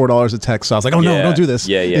 was like $4 a text. So I was like, oh no, Yeah. don't do this.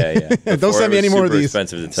 Yeah. Don't Before send me it was any more of super these.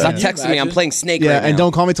 expensive to Stop text. texting me. I'm imagine? playing Snake Yeah, right now. and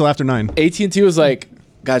don't call me till after 9. AT&T was like,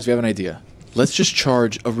 guys, we have an idea. Let's just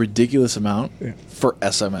charge a ridiculous amount for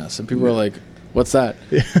SMS. And people were like, what's that?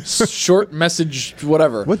 Short message,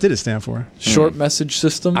 whatever. What did it stand for? Short message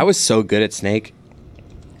system. I was so good at Snake.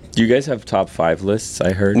 Do you guys have top 5 lists?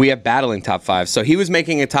 I heard We have battling top 5. So he was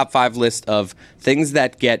making a top 5 list of things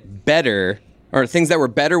that get better, or things that were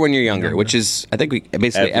better when you're younger, which is, I think,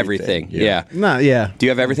 basically everything. Yeah. Nah, yeah. Do you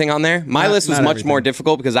have everything on there? My list was not much everything. more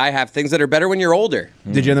difficult because I have things that are better when you're older.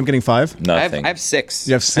 Did you end up getting 5? nothing. I have 6.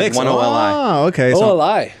 You have 6. I have 1 OLI. Oh, okay. Oh, a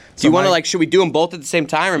lie. Do you want to should we do them both at the same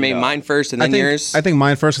time, or maybe mine first and then yours? I think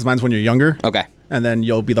mine first because mine's when you're younger. Okay. And then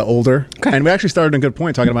you'll be the older. Okay. And we actually started a good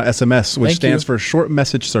point talking about SMS, which Thank stands you. for short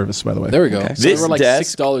message service, by the way. There we go. So This they were like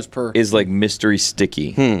desk $6 per. is like mystery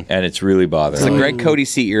sticky, and it's really bothering It's a me. Greg Cody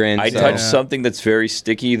seat you're in. I so- touched something that's very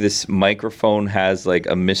sticky. This microphone has like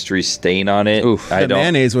a mystery stain on it. Oof. I The don't.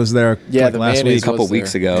 mayonnaise was there Yeah, like the last mayonnaise week. a couple was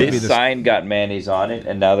weeks there. ago. This sign got mayonnaise on it,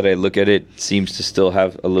 and now that I look at it, it seems to still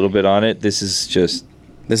have a little bit on it. This is just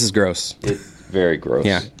This is gross. very gross.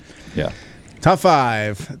 Yeah. Yeah. Top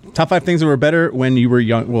 5. Top 5 things that were better when you were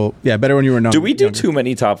young. Well, yeah, better when you were young. Do we do younger. too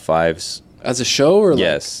many top 5s? As a show or like,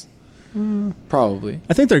 Yes. probably.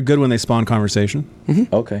 I think they're good when they spawn conversation.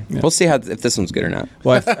 Okay. We'll see if this one's good or not.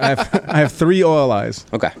 Well, I have 3 OLIs.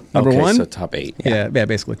 Okay. Number Okay, 1? so top 8. yeah,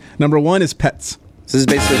 basically. Number 1 is pets. So this is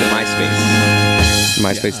basically the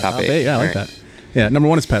MySpace top 8. Yeah, I like All right. that. Yeah, number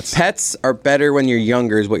 1 is pets. Pets are better when you're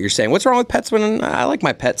younger, is what you're saying. What's wrong with pets when I like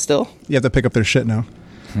my pet still? You have to pick up their shit now.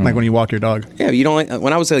 Like when you walk your dog. Yeah, you don't like,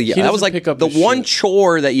 when I was that was doesn't like pick up the his one shit.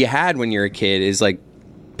 chore that you had when you're a kid is like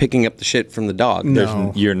picking up the shit from the dog.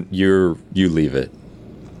 No. You leave it.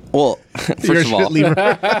 Well, You're a first of all, shit leaver.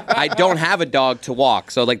 I don't have a dog to walk,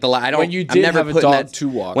 so like I don't. When you I'm did never have a putting dog that, to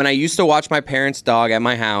walk. When I used to watch my parents' dog at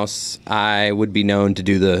my house, I would be known to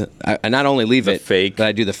do I not only leave The it, fake. but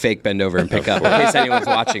I do the fake bend over and pick up in case anyone's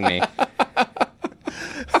watching me.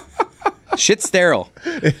 Shit's sterile.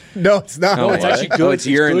 No, it's not. Oh, It's what? actually good. Oh, it's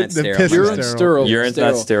urine good. that's The sterile. piss is Urine sterile. sterile. Urine's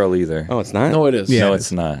not sterile either. Oh, it's not. No, it is. Yeah. No, it it's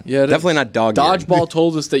is. not. Yeah, it is. Definitely not dog urine. Dodgeball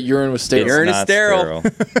told us that urine was sterile. Urine is Not sterile.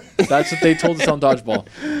 That's what they told us on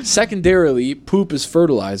Dodgeball. Secondarily, poop is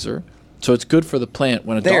fertilizer, so it's good for the plant.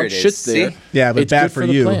 When a There dog it is. shits there, See? Yeah, but it's bad good for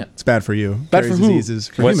the you. plant. It's bad for you. Bad Carries for who? diseases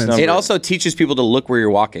for What's humans. number- It also teaches people to look where you're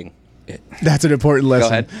walking. That's an important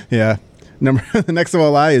lesson. ahead. Yeah. The next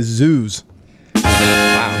OLI is zoos.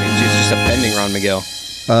 Wow, it's just offending Ron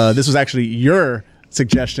McGill. This was actually your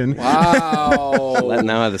suggestion. Wow. Letting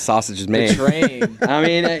know how the sausage is made. Train. I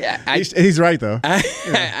mean, He's right though.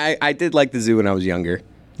 I did like the zoo when I was younger.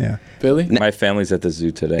 Yeah. Billy? My family's at the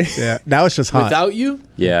zoo today. Yeah. Now it's just hot. Without you?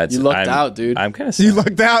 Yeah, You lucked out, dude. I'm kind of. You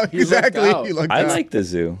lucked out. You lucked Exactly. out. You lucked I out. like the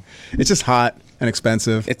zoo. It's just hot and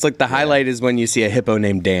expensive. It's like the highlight is when you see a hippo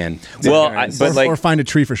named Dan. Well, but or like, find a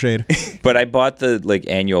tree for shade. but I bought the like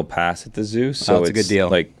annual pass at the zoo, so it's a good deal.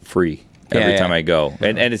 Like free every Yeah, time yeah. I go,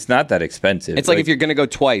 and it's not that expensive. It's like if you're gonna go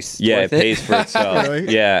twice. Yeah, it worth pays for itself.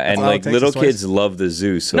 Really? Yeah, and all it like takes little is twice? kids love the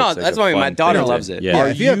zoo. So No, it's like that's a why my fun daughter thing to- loves it. Yeah.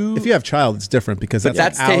 Yeah, if you have child, it's different because that's,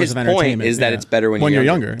 that's like to hours his of point, entertainment. is that it's better when you're you're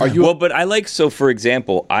younger. younger. Are you Well, but I like, so for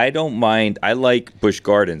example, I don't mind. I like Busch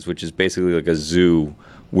Gardens, which is basically like a zoo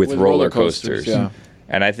with roller coasters. yeah.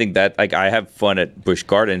 And I think that like I have fun at Busch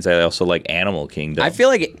Gardens. I also like Animal Kingdom. I feel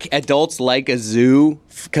like adults like a zoo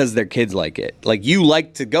because their kids like it. Like you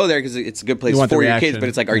like to go there because it's a good place You want the for your kids. reaction, But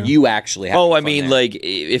it's like, are yeah. you actually? Having Oh, I fun mean, there? like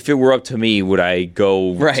if it were up to me, would I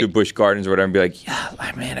go Right. to Busch Gardens or whatever and be like,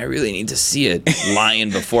 yeah, man, I really need to see a lion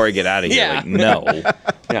before I get out of here? Yeah. Like, no.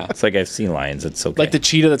 Yeah. It's like I've seen lions. It's okay. Like the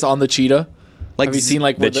cheetah that's on the cheetah? Like Have you seen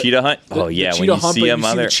like the where cheetah hunt. the- Oh the yeah, when cheetah you hunt, see but them you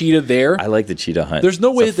out see there. the cheetah there. I like the cheetah hunt. There's no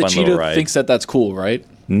It's way a that the fun little cheetah ride. thinks that that's cool, right?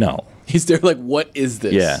 No, He's there like, what is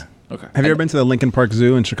this? Yeah. Okay. Have you ever been to the Lincoln Park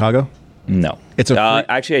Zoo in Chicago? no. It's a free-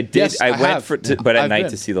 actually I did. Yes, I I went have. for, but at I've night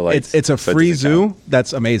been. to see the lights. It's a so it free doesn't zoo count.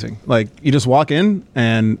 that's amazing. Like you just walk in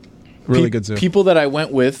and really good zoo. People that I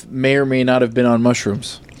went with may or may not have been on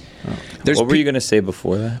mushrooms. there's What were you gonna say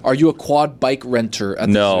before that? Are you a quad bike renter at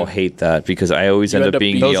the No, zoo? hate that because I always end end up up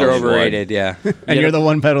being being- the those are only one. overrated. Yeah. and you're the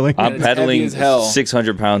one pedaling. I'm it's heavy pedaling as hell.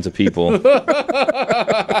 600 pounds of people.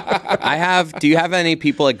 I have. Do you have any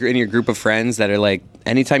people like in your group of friends that are like,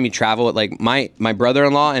 anytime you travel, like my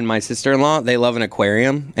brother-in-law and my sister-in-law, they love an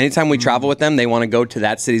aquarium. Anytime we travel with them, they want to go to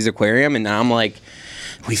that city's aquarium, and I'm like,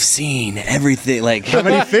 we've seen everything. Like, how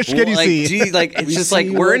many fish can you like, see? Gee, like it's We just like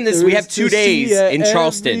see we're what in this. there We is have 2 to see days at in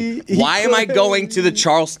Charleston. every Why am I going to the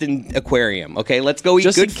Charleston aquarium? Okay, let's go eat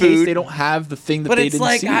Just good in case food. they don't have the thing that But they it's didn't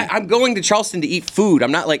like see. I'm going to Charleston to eat food.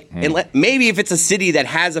 I'm not like maybe if it's a city that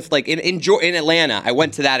has a like in Atlanta, I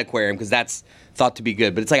went to that aquarium because that's thought to be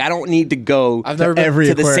good. But it's like I don't need to go I've never been every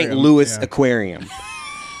to the St. aquarium. Louis Yeah. aquarium.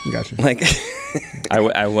 Gotcha. Like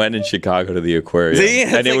I went in Chicago to the aquarium, See?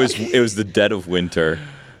 and It's it was the dead of winter.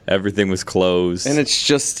 Everything was closed. And it's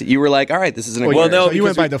just, you were like, all right, this is an Well, aquarium. no, so you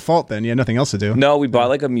went because by default then. You had nothing else to do. No, we bought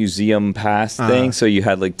like a museum pass thing, so you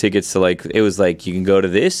had like tickets to like it was like you can go to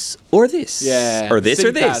this or this, Yeah. or this City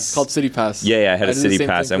or this. Pass. It's called City Pass. Yeah, I had a did the city same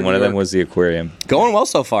pass, thing and for one New of them York. was the aquarium. Going well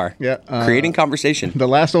so far. Yeah. Creating conversation. The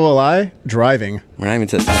last OLI, driving. We're not even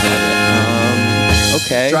to the top of it.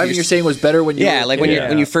 Okay. Driving, you're saying, was better when you Yeah, were a like kid.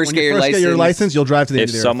 when you first When get you your first license. get your license, you'll drive to the If end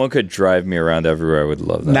of the earth. someone could drive me around everywhere, I would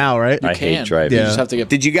love that. Now, right? I You hate can. driving. You just have to get.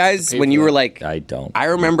 Did you guys, Pay when for you were that. like, I don't. I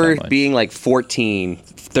remember that much. being like 14,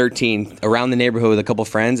 13, around the neighborhood with a couple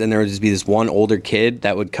friends, and there would just be this one older kid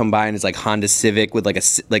that would come by in his like Honda Civic with like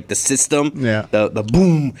like the system, Yeah. the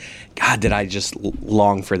boom. God, did I just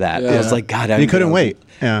long for that? I was like, God, You couldn't wait.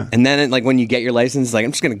 Yeah. And then like when you get your license, it's like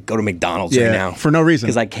I'm just gonna go to McDonald's right now for no reason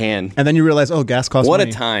because I can. And then you realize, oh, gas costs What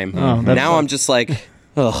money. a time! Oh, that's now fun. I'm just like,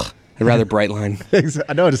 ugh. I'd rather Brightline.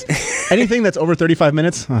 I know. Just anything that's over 35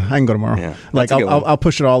 minutes, I can go tomorrow. Yeah, Like that's a good one. I'll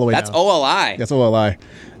push it all the way That's down. OLI. That's OLI.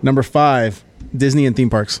 Number 5, Disney and theme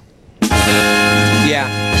parks. Yeah.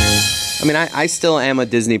 I mean, I still am a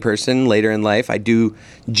Disney person later in life. I do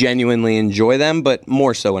genuinely enjoy them, but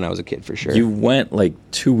more so when I was a kid, for sure. You went like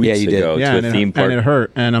 2 weeks you did. ago Yeah, to and a theme park. and it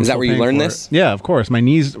hurt. And I'm Is that still where you paying learned for this? it. Yeah, of course. My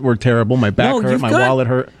knees were terrible. My back hurt. you've My gone- wallet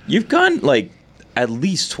hurt. You've gone like at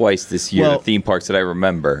least twice this year Well- to theme parks that I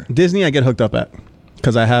remember. Disney, I get hooked up at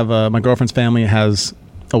because I have my girlfriend's family has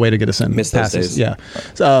a way to get us in. Miss those passes. days. Yeah.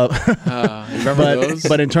 So, Remember those?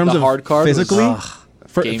 but in terms The of hard card was- physically,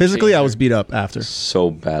 game physically, I changer. was beat up after.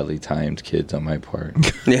 So badly timed kids on my part.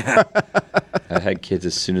 Yeah. I had kids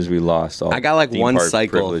as soon as we lost all I got like theme one park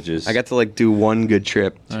cycle. privileges. I got to like do one good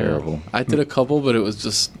trip. terrible. I did a couple, but it was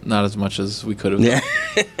just not as much as we could have. Yeah.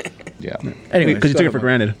 Yeah. Anyway, Because you took it for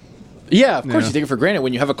granted. Yeah, of course Yeah. you take it for granted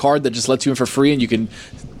when you have a card that just lets you in for free and you can.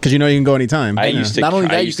 Because you know you can go anytime. I Yeah. used to. Not only I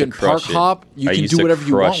that, you used to can park crush it. hop, you I can used do to whatever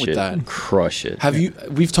you want crush with it. that. Crush it. Have you?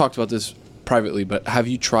 We've talked about this privately, but have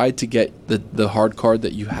you tried to get the hard card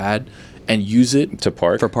that you had and use it to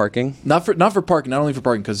park For parking. not for parking, not only for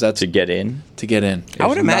parking because that's to get in? to get in. I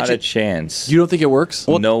would There's not imagine- a chance. You don't think it works?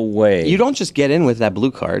 no way. You don't just get in with that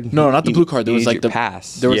blue card. No, not the You- blue card. There you was need like your the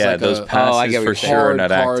pass. There was Yeah, like those a passes I get what for you're sure are hard not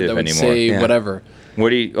card active that would anymore. say Yeah. whatever. What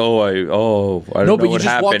do you? I don't No, know but you what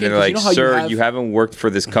just walk happened. in They're 'cause you like, know how you sir, have- you haven't worked for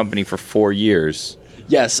this company for 4 years.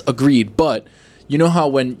 Yes, agreed. But you know how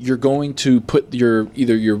when you're going to put your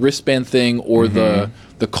either your wristband thing or the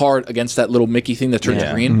card against that little Mickey thing that turns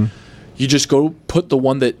Yeah. green, you just go put the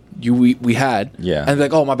one that we had. Yeah. And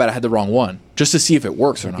like, oh my bad, I had the wrong one, just to see if it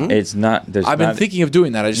works or not. It's not. There's I've been not- thinking of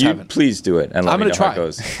doing that. I just You haven't. please do it and let I'm me gonna know how try. it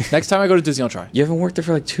goes. Next time I go to Disney, I'll try. You haven't worked there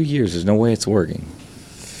for like 2 years. There's no way it's working.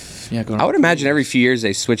 Yeah, go. I would imagine every few years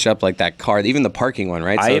they switch up like that card, even the parking one,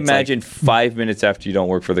 right? So I it's like- imagine 5 minutes after you don't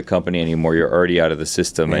work for the company anymore, you're already out of the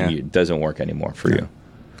system and Yeah. it doesn't work anymore for you.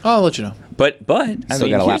 I'll let you know. But I Still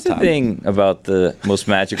mean, got a here's the laptop. thing about the most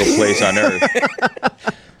magical place on earth.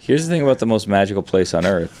 Here's the thing about the most magical place on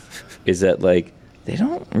earth is that like they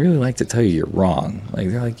don't really like to tell you you're wrong. Like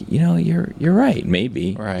they're like, you're right,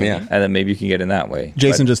 maybe. Right. Yeah. And then maybe you can get in that way.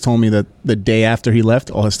 Jason But just told me that the day after he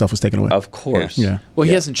left, all his stuff was taken away. of course. Yeah. Well,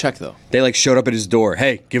 he hasn't checked though. They like showed up at his door.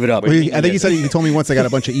 Hey, give it up. Well, I think he said he told me once they got a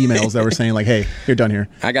bunch of emails that were saying like, "Hey, you're done here."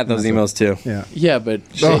 I got those emails too. Yeah. Yeah, but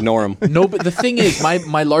Just ignore them. no. But the thing is,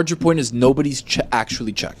 my larger point is nobody's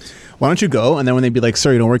actually checked. Why don't you go? And then when they'd be like,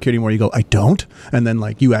 "Sir, you don't work here anymore," you go, "I don't," and then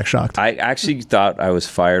like you act shocked. I actually thought I was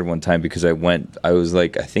fired one time because I was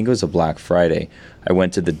like, I think it was a Black Friday. I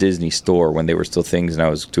went to the Disney store when they were still things and I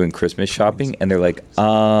was doing Christmas shopping and they're like,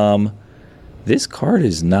 this card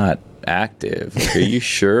is not active. Are you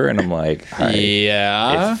sure? And I'm like,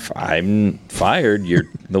 Yeah. if I'm fired, you're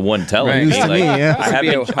the one telling Right. me. Used to Like, me, yeah. I That'd be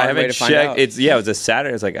a haven't, hard I way haven't to find checked. out. It was a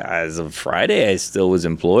Saturday. It's like, as of Friday, I still was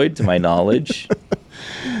employed to my knowledge.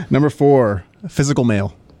 Number 4, physical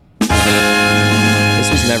mail. This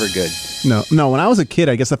was never good. No. When I was a kid,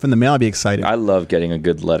 I guess up in the mail, I'd be excited. I love getting a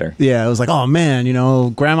good letter. Yeah, it was like, oh man,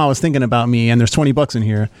 grandma was thinking about me, and there's $20 in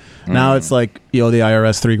here. Now it's like you owe the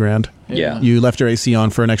IRS $3,000. Yeah. You left your AC on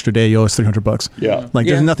for an extra day, you owe us $300. Yeah. Like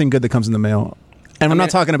Yeah. there's nothing good that comes in the mail. And I'm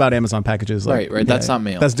not talking about Amazon packages. Like, Right. That's not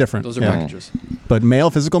mail. That's different. Those are Yeah. packages. But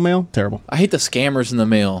mail, physical mail, terrible. I hate the scammers in the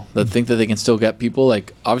mail that think that they can still get people.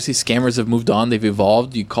 Like, obviously, scammers have moved on. They've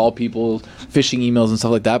evolved. You call people, phishing emails and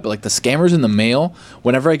stuff like that. But, like, the scammers in the mail,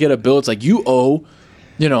 whenever I get a bill, it's like, you owe,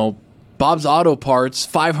 Bob's Auto Parts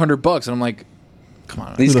 $500. And I'm like, come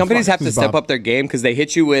on. These the companies fuck have to is step Bob? up their game because they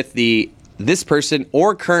hit you with this person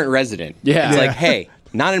or current resident. Yeah. It's Yeah. like, hey,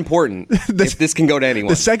 not important if this can go to anyone.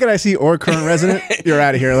 The second I see or current resident, you're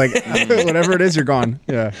out of here. Like whatever it is, you're gone.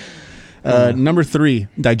 Yeah. Number 3,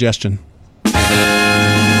 digestion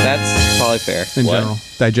That's probably fair. in general.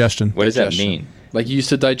 Digestion. What does that mean? Like you used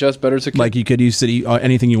to digest better as a kid? Like you could used to eat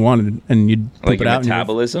anything you wanted and you'd poop Like it your out. and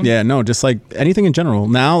metabolism? Yeah, no, just like anything in general.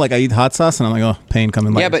 Now, like I eat hot sauce and I'm like, oh, pain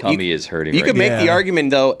coming. Yeah, Like, but Tummy is hurting. You right could now. make the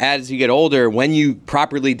argument though, as you get older, when you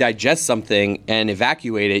properly digest something and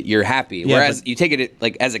evacuate it, you're happy. Yeah, Whereas but- you take it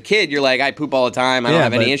like as a kid, you're like, I poop all the time. I don't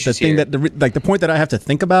have but any issues the thing here. that the point that I have to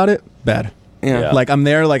think about it, bad. Yeah. Like I'm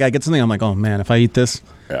there, like I get something, I'm like, oh man, if I eat this,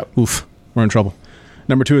 oof, we're in trouble.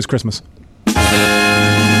 Number 2 is Christmas.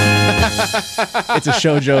 It's a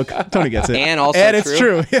show joke. Tony gets it. And also it's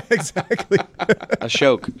true. Yeah, exactly. A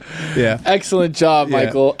choke. Yeah. Excellent job, Yeah.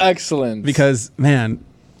 Michael. Excellent. Because man,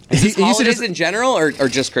 Is this he used to holidays just in general or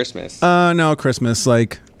just Christmas? no Christmas.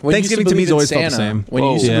 Like When you used Thanksgiving to me believe has in always Santa, felt the same. When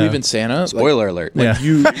you used to Yeah. believe in Santa, Spoiler alert. Yeah.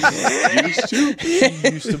 you used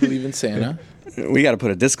to believe in Santa. We got to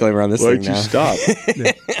put a disclaimer on this thing now. stop?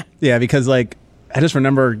 Yeah, because like I just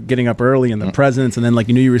remember getting up early and the presents, and then like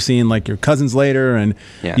you knew you were seeing like your cousins later, and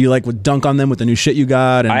Yeah. you like would dunk on them with the new shit you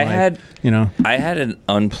got. And I like, had- you know, I had an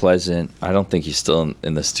unpleasant. I don't think he's still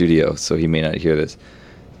in the studio, so he may not hear this.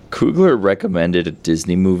 Kugler recommended a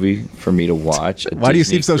Disney movie for me to watch. why do you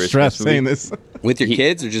Disney seem so Christmas stressed movie. saying this? With your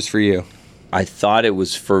kids or just for you? I thought it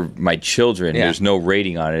was for my children. Yeah. There's no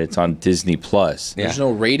rating on it. It's on Disney Plus. Yeah. There's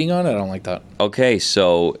no rating on it. I don't like that. Okay,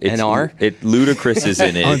 so it's NR? Ludacris is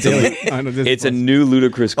in it. On It's a- Disney- on Disney It's a Plus. new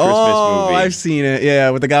Ludacris Christmas Oh, movie. I've seen it. Yeah,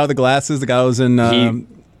 with the guy with the glasses. The guy was in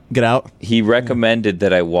Get Out. He recommended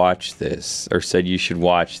that I watch this, or said you should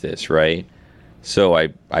watch this, right? So I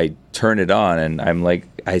turn it on, and I'm like,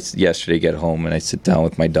 yesterday get home, and I sit down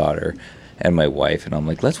with my daughter and my wife, and I'm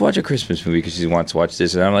like, let's watch a Christmas movie because she wants to watch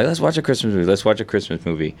this, and I'm like, let's watch a Christmas movie. Let's watch a Christmas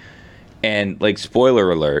movie. And like, spoiler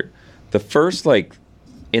alert,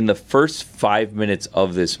 in the first 5 minutes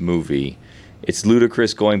of this movie, it's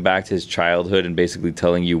Ludacris going back to his childhood and basically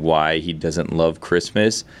telling you why he doesn't love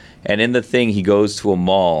Christmas. And in the thing, he goes to a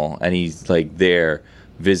mall and he's like there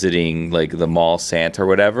visiting like the mall Santa or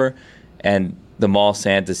whatever. And the mall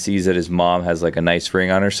Santa sees that his mom has like a nice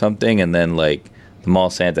ring on or something. And then like the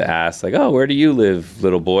mall Santa asks like, oh, where do you live,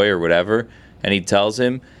 little boy, or whatever? And he tells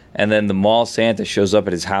him. And then the mall Santa shows up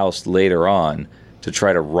at his house later on to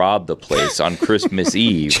try to rob the place on Christmas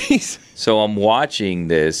Eve. Jeez. So I'm watching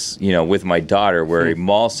this, with my daughter, where a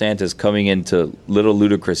mall Santa's coming into little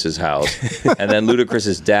Ludacris's house, and then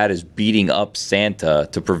Ludacris's dad is beating up Santa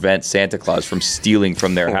to prevent Santa Claus from stealing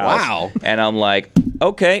from their house. Wow. And I'm like,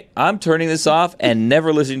 okay, I'm turning this off and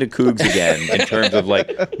never listening to Cougs again in terms of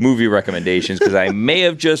like movie recommendations, because I may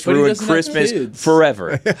have just But he ruined doesn't have Christmas kids.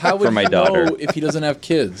 forever How would for my you daughter. know if he doesn't have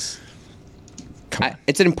kids?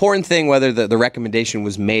 It's an important thing whether the recommendation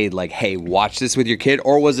was made like, hey, watch this with your kid,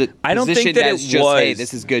 or was it I don't think positioned that as it just, hey, was.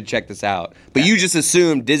 this is good, check this out. But you just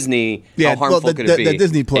assumed Disney, Yeah, how harmful well, could it be? the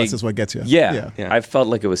Disney Plus is what gets you. Yeah, Yeah. I felt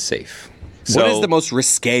like it was safe. What is the most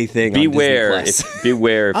risque thing on beware? Disney Plus?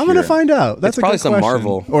 Beware. If I'm gonna you're- find out. That's It's a probably good some question.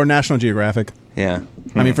 Marvel. or National Geographic. Yeah.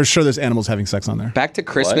 I mean, for sure, there's animals having sex on there. Back to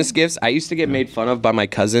Christmas gifts. I used to get made fun of by my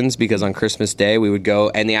cousins because on Christmas Day we would go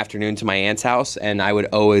in the afternoon to my aunt's house, and I would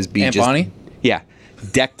always be Aunt just Bonnie? yeah,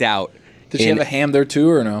 decked out. Did she have a ham there too,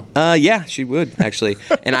 or no? Yeah, she would actually,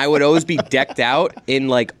 and I would always be decked out in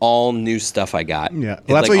like all new stuff I got. Yeah. Well, And,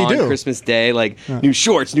 that's like, what you on do. Christmas Day, like new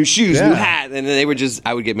shorts, new shoes, Yeah. new hat, and then they would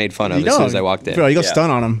I would get made fun of as soon as I walked in. Bro, you go stun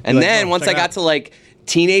on them. And then once I got to like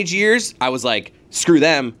teenage years, I was like, screw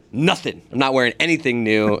them, nothing. I'm not wearing anything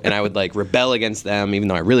new, and I would like rebel against them, even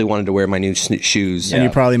though I really wanted to wear my new shoes. And you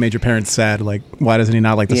probably made your parents sad. Like, why doesn't he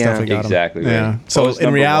not like the Yeah. stuff we got him? Exactly right. Yeah. What So was in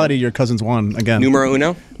number reality, one? your cousins won again. Numero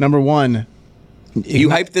uno. Number one. You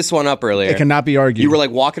hyped this one up earlier. It cannot be argued. You were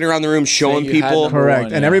like walking around the room showing Saying you had people. number correct,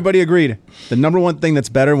 one, and yeah. everybody agreed. The number one thing that's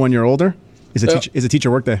better when you're older is a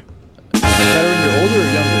teacher workday. Better when you're older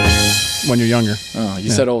or younger? When you're younger, Oh,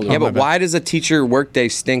 you said older. Yeah, but why does a teacher workday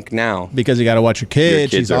stink now? because you got to watch your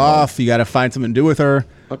kid. kids She's are off. You got to find something to do with her.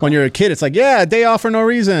 When you're a kid, it's like, yeah, day off for no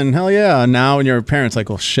reason. Hell yeah. Now when you're a parent, it's like,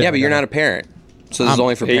 well, shit. Yeah, but I you're gotta- not a parent, so this is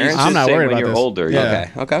only for Hey, you parents. should I'm not say worried when about you're this. older. Yeah.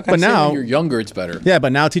 Okay. But now, when you're younger, it's better. yeah,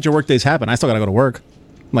 but now teacher work days happen. I still got to go to work.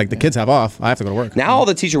 Like the kids have off. I have to go to work. Now all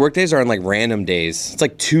the teacher work days are on like random days. It's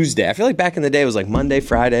like Tuesday. I feel like back in the day it was like Monday,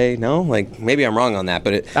 Friday. No, like maybe I'm wrong on that,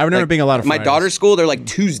 but I remember like, being a lot of my Fridays. daughter's school. They're like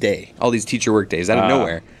Tuesday. All these teacher work days out of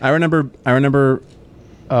nowhere. I remember,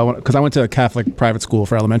 because I went to a Catholic private school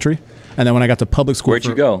for elementary, and then when I got to public school, Where'd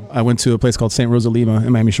you go? I went to a place called St. Rosa Lima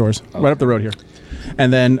in Miami Shores, right up the road here.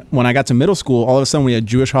 And then when I got to middle school, all of a sudden we had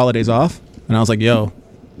Jewish holidays off, and I was like, "Yo,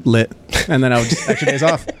 lit!" And then I would just extra days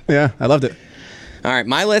off. Yeah, I loved it. All right,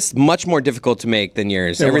 my list much more difficult to make than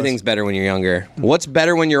yours. Everything's better when you're younger. What's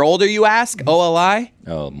better when you're older, you ask? OLI?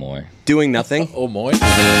 Oh, boy. Doing nothing. Oh, boy.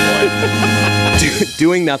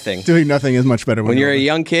 Doing nothing. Doing nothing is much better When you're a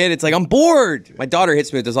young kid, it's like, I'm bored. My daughter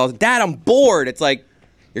hits me with this all the time. Dad, I'm bored. It's like,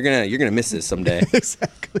 you're gonna miss this someday.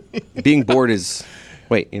 Exactly. Being bored is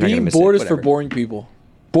wait, you're not gonna Being miss bored it. is for Whatever. boring people.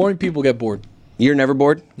 Boring people get bored. You're never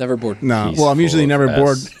bored? Never bored. No. He's Well, I'm usually full never of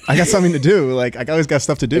bored. S. I got something to do. Like, I always got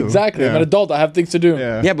stuff to do. Exactly. I'm Yeah. an adult. I have things to do.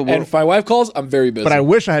 Yeah. Yeah, but And if my wife calls, I'm very busy. But I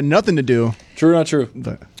wish I had nothing to do. True or not true?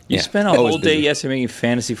 But You spent a Always whole day busy. yesterday making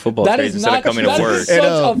fantasy football That trades is instead not of coming that to is work. such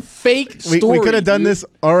know. a fake story. we could have done dude. this,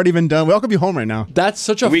 already been done. We all could be home right now. That's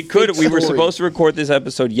such a We could. fake We were story. supposed to record this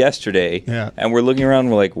episode yesterday, Yeah. and we're looking around.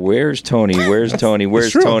 We're like, "Where's Tony? Where's Tony?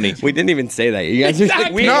 Where's true. Tony?" We didn't even say that. You guys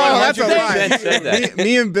Exactly. We No, 100% that's a lie. said that.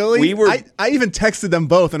 Me and Billy, We were- I even texted them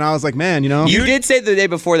both, and I was like, man, you know. You did say the day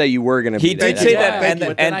before that you were gonna be He there. did say Yeah, that, but then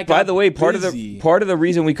I and by got the way, part busy. of the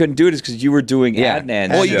reason we couldn't do it is because you were doing Yeah. Adnan's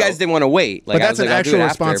Well, you show. guys didn't want to wait. Like, but I that's was an like, I'll do actual it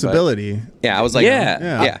after, but- responsibility. Yeah, I was like,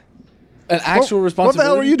 Yeah. yeah. An actual What responsibility. the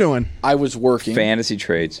hell were you doing? I was working. fantasy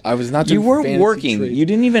trades. I was not You doing were fantasy working. trades. You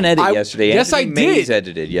didn't even edit I- yesterday. yes, Anthony I did. Mays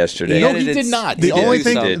edited yesterday. No, Yeah, he it's- did not. The He did only do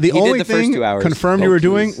thing, stuff. the He did only the first thing 2 hours. confirmed Oh, you were please.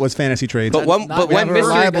 doing was fantasy trades. But when not- when we have a Mystery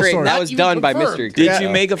reliable Crate, source. that Not was even done by confirmed. Mystery Did Crate. you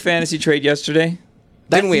make a fantasy trade yesterday?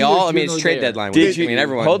 Didn't we That's all? neither I mean, here it's nor trade there. deadline. Did week. you? I mean,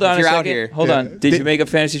 everyone. Hold on if you're a out second. here. Hold Yeah. on. Did Did- you make a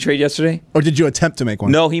fantasy trade yesterday? Or did you attempt to make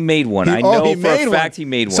one? No, he made one. I He know for made a fact he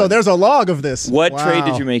made one. So there's a log of this. What Wow. trade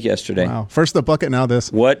did you make yesterday? Wow. First the bucket, now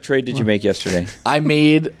this. What trade did you make yesterday? I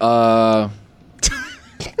made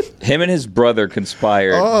Him and his brother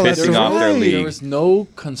conspired, Oh, that's pissing off their right. There league. was no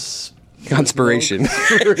Conspiration.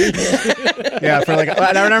 Yeah, for like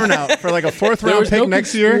I don't remember now. For like a fourth round was pick no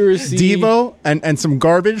next year, conspiracy. Debo and some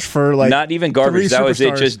garbage for like Not even garbage. 3 That was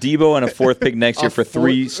it. superstars. Just Debo and a fourth pick next year for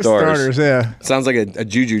 3 stars. starters. Yeah. Sounds like a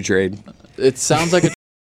Juju trade. It sounds like a.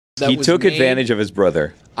 that He was took made- advantage of his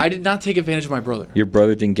brother. I did not take advantage of my brother. Your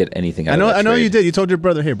brother didn't get anything out I know. of that I know trade. you did. You told your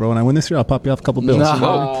brother, "Hey, bro, when I win this year, I'll pop you off a couple bills."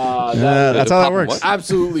 Nah, Yeah, that's how that Pop works. what?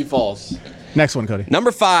 absolutely false. Next one, Cody.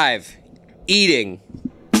 Number 5, eating.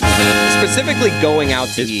 Specifically going out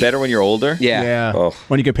to It's eat. better when you're older? Yeah. Yeah. Oh.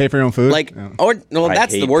 When you can pay for your own food. Like, Yeah. or no, I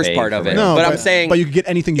that's the hate worst paying part for of my it. own but I'm food. saying, but you can get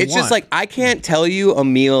anything you it's want. just like I can't tell you a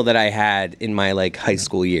meal that I had in my like high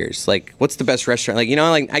school years. Like, what's the best restaurant? Like, you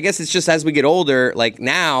know, like I guess it's just as we get older. Like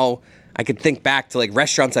now, I could think back to like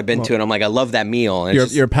restaurants I've been to, and I'm like, I love that meal. And it's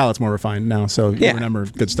just, your palate's more refined now, so you Yeah. remember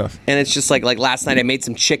good stuff. and it's just like last night I made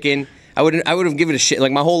some chicken. I would have given a shit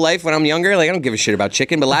like my whole life when I'm younger. Like I don't give a shit about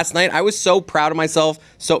chicken, but last night I was so proud of myself,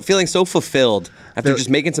 so feeling so fulfilled after just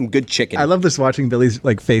making some good chicken. I love just watching Billy's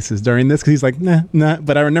like faces during this because he's like, nah.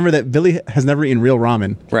 But I remember that Billy has never eaten real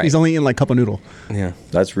ramen. Right. He's only eaten like cup of noodle. Yeah,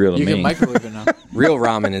 That's real to You me. can microwave it now. real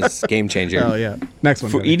ramen is game changer. Oh yeah. Next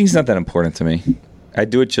one. For Cody. eating's not that important to me. I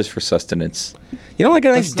do it just for sustenance. You don't like a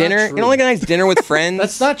nice That's not dinner? You true. don't like a nice dinner with friends?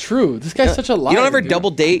 That's not true. This guy's such a liar. You don't ever dude.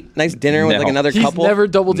 double date nice dinner with No. like another He's couple? never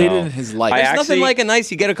double dated No. in his life. I There's actually- nothing like a nice.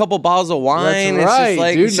 You get a couple bottles of wine. That's It's right, just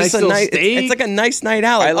like dude. it's Nice just a little nice. steak. It's like a nice night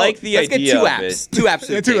out. I like the let's idea get two of apps. it. 2 apps.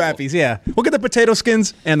 Yeah, 2 appies. Yeah. We'll get the potato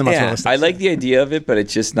skins and the mozzarella Yeah. sticks. I like the idea of it, but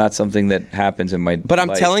it's just not something that happens in my But I'm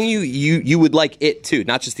life. telling you, you would like it too,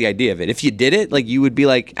 not just the idea of it. If you did it, like you would be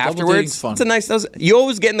like dating's afterwards. fun. It's a nice. You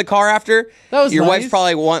always get in the car after. That was your nice. wife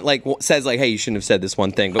probably says like, "Hey, you shouldn't have said this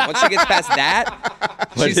one thing." But once she gets past that,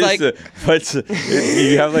 What she's is like,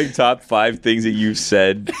 you have like top 5 things that you've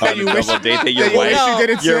said on a double date that your that you wife. wish you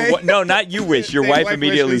didn't say? No, not you wish. Your That your Oh, wife wife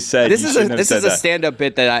immediately wishes. said. This you is shouldn't a have this said is a that. stand-up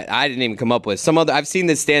bit that I didn't even come up with. I've seen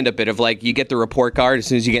this stand-up bit of like you get the report card as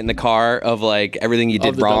soon as you get in the car of like everything you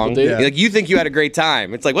did the wrong. double date? Yeah. Like you think you had a great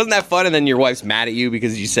time. It's like wasn't that fun? And then your wife's mad at you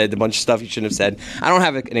because you said a bunch of stuff you shouldn't have said. I don't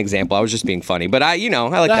have an example. I was just being funny, but I like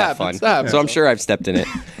That that happens. fun. That happens. So I'm sure I've stepped in it.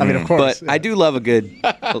 I mean, of course. But I do love a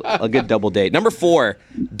good double date. Number 4,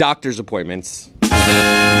 doctor's appointments. We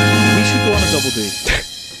should go on a double date.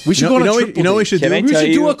 We should go on a triple you know what we date. should Can do? I We tell should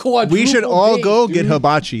do you- a quadruple We should all date, go dude. get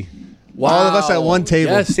hibachi. Wow. All of us at one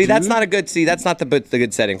table. Yes, See, that's dude. not a good. See, that's not the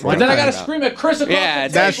good setting for. But what then I'm I gotta talking scream at Chris across Yeah,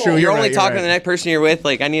 the that's table. true. You're You're only right, talking you're to the right. next person you're with.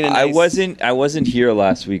 Like I need a I nice. wasn't here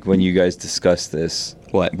last week when you guys discussed this.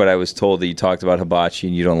 What? But I was told that you talked about hibachi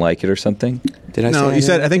and you don't like it or something. Did I? No, say you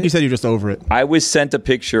said. didn't I think like you said you're just over it. I was sent a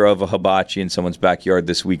picture of a hibachi in someone's backyard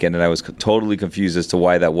this weekend, and I was totally confused as to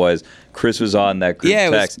why that was. Chris was on that group Yeah,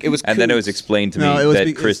 it was- text, it was and then it was Coots. explained to me No, it was that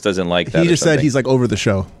because Chris doesn't like that. He or just said something. he's like over the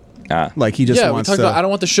show. Ah. Like he just Yeah, we wants talked to. about. I don't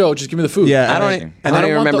want the show. Just give me the food. I don't. And I don't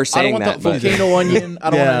even remember I saying don't want that. the but- volcano onion. I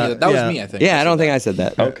don't want any of that. That Yeah. was me, I think. Yeah, I don't think I said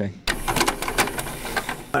that. Okay.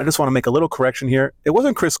 I just want to make a little correction here. It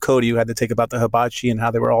wasn't Chris Cody who had to take about the hibachi and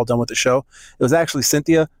how they were all done with the show. It was actually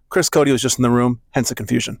Cynthia. Chris Cody was just in the room, hence the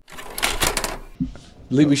confusion.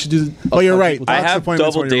 Lee, we should do. Oh, you're right. I Doctor's have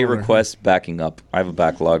appointments double when day you're older. requests backing up. I have a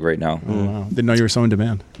backlog right now. Oh, wow. Didn't know you were so in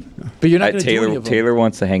demand. But you're not going to do any Taylor of them. Taylor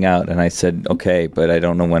wants to hang out, and I said okay, but I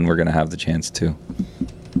don't know when we're gonna have the chance to.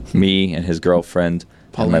 Me and his girlfriend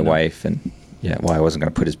and my Paulina. wife, and I wasn't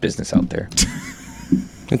gonna put his business out there.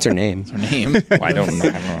 What's her name? Her name. Well, I don't know.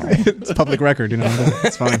 It's public record,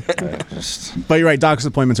 It's fine. But you're right. Doctor's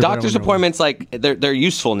appointments are better Doctor's when you're older. appointments, like they're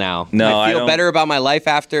useful now. No, I I feel don't- better about my life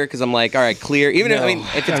after because I'm like, all right, clear. Even if, I mean,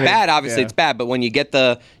 if it's bad, obviously yeah. it's bad. But when you get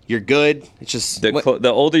you're good. It's just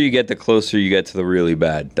The older you get, the closer you get to the really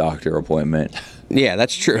bad doctor appointment. yeah,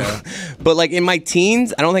 that's true. But like in my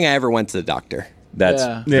teens, I don't think I ever went to the doctor. That's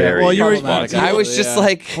Yeah. very Well, you were- irresponsible. I was just Yeah.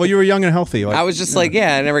 like. Well, you were young and healthy. Like, I was just like,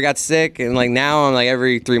 I never got sick, and like now I'm like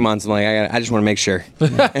every 3 months I'm like, I just want to make sure.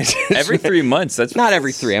 every 3 months. That's Not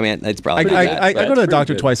every 3. I mean, it's probably pretty bad. I go to the That's doctor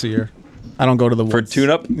pretty good. twice a year. I don't go to the for woods.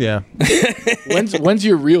 tune-up. Yeah, When's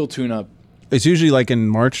your real tune-up? it's usually like in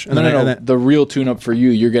March. And No, then no, I- no. and then- The real tune-up for you.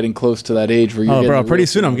 You're getting close to that age where you're. oh, getting bro, the pretty real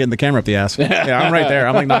soon I'm tune-up. getting the camera up the ass. Yeah, I'm right there.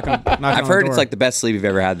 I'm like knocking on I've the heard door. it's like the best sleep you've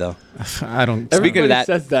ever had, though. I don't. Speaking Everybody of that,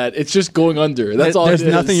 says that. It's just going under. That's all. There's it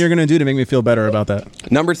is. nothing you're gonna do to make me feel better about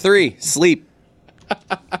that. Number 3, sleep.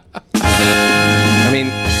 I mean,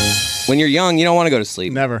 when you're young, you don't want to go to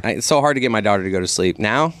sleep. Never. It's so hard to get my daughter to go to sleep.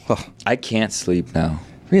 Now, I can't sleep now.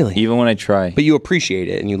 really? Even when I try. But you appreciate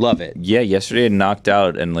it and you love it. Yeah, yesterday I knocked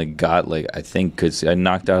out and like got like I think because I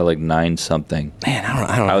knocked out at like 9 something. Man,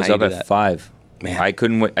 I don't know. I was how up you at do that. 5. Man. I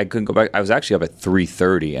couldn't go back. I was actually up at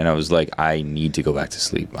 3:30, and I was like, I need to go back to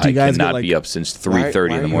sleep. I you guys get, cannot like- be up since Why 3:30 are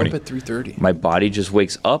in the you morning. Up at 3:30. My body just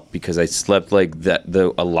wakes up because I slept like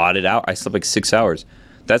the allotted out. I slept like 6 hours.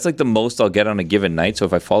 That's like the most I'll get on a given night. So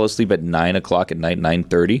if I fall asleep at 9 o'clock at night,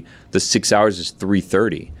 9:30, the 6 hours is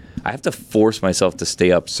 3:30. I have to force myself to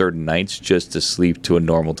stay up certain nights just to sleep to a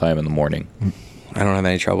normal time in the morning. I don't have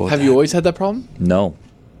any trouble with Have that. you always had that problem? No,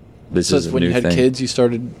 this So is it's a when new you had thing. kids, you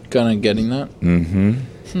started kind of getting that.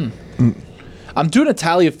 I'm doing a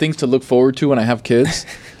tally of things to look forward to when I have kids,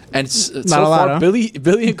 and Not so a lot, far, huh? Billy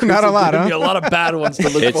and Chris Not a have lot, given huh? me a lot of bad ones to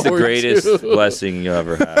look It's the forward greatest to. blessing you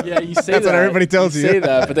ever have. Yeah, you say That's that. what everybody tells you. Say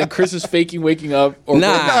that, but then Chris is faking waking up or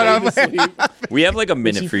Nah. going straight to sleep. We have like a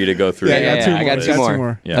minute for you to go through. Yeah, it. I got two I more. got Got two two more.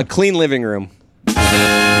 more. Yeah. A clean living room.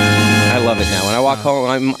 I love it now. When I walk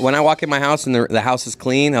home, when I walk in my house and the house is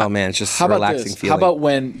clean, oh man, it's just How a about relaxing this? feeling. How about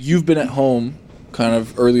when you've been at home, kind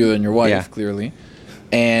of earlier than your wife, Yeah. clearly,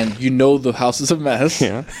 and you know the house is a mess?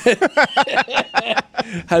 Yeah.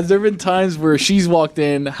 Has there been times where she's walked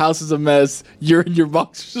in, house is a mess, you're in your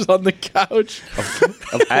boxers on the couch,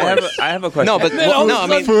 I have a question. No, but then all no, of I a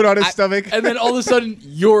mean, sudden- Food on his I- stomach. and then all of a sudden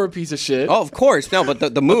you're a piece of shit? Oh, of course. No,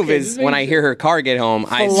 but the move Okay, is just when making I hear her car get home,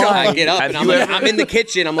 I get up Have and I'm you like, ever- I'm in the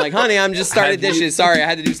kitchen. I'm like, honey, I'm just started Have you- dishes. Sorry, I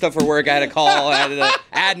had to do stuff for work. I had a call. I had to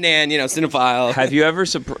Adnan, cinephile. Have you ever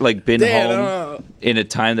been Dan, home in a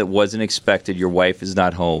time that wasn't expected? Your wife is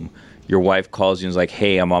not home. Your wife calls you and is like,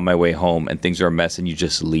 "Hey, I'm on my way home," and things are a mess, and you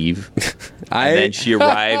just leave. And then she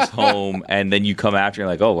arrives home, and then you come after, and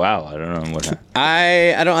you're like, "Oh wow, I don't know what happened."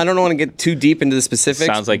 I don't want to get too deep into the specifics.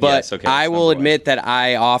 Sounds like but yes, okay, I that's will number one. admit that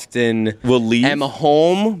I often Will leave? am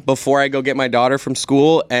home before I go get my daughter from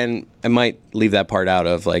school, and I might leave that part out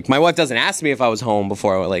of like my wife doesn't ask me if I was home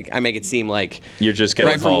before. I make it seem like You're just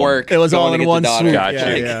getting right from home. work. It was going all to in get the one daughter. swoop.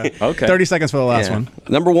 Gotcha. Yeah. Okay. 30 seconds for the last Yeah. one.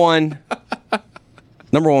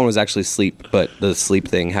 Number one was actually sleep, but the sleep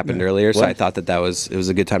thing happened earlier, so I thought that was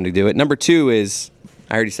a good time to do it. Number 2 is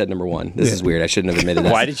I already said number 1. This is weird. I shouldn't have admitted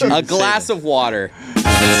this. Why did you A even say glass that? of water.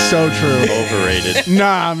 So true. Overrated.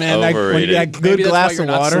 Nah, man. When Overrated. you got good Maybe that's glass why you're of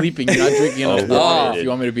not water. sleeping. You're not drinking enough water. Overrated. If you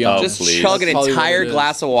want me to be Oh, honest, Just please. chug an That's probably what entire it is.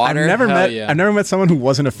 glass of I've water. Hell never met someone who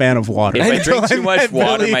wasn't a fan of water. If I Until drink too much met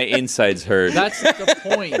water, Billy. my insides hurt. That's the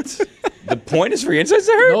point. The point is for your insides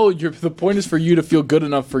to hurt. No, the point is for you to feel good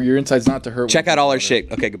enough for your insides not to hurt. Check out all our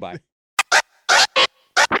shit. Okay, goodbye.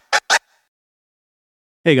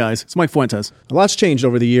 Hey guys, it's Mike Fuentes. A lot's changed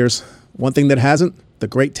over the years. One thing that hasn't, the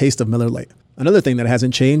great taste of Miller Lite. Another thing that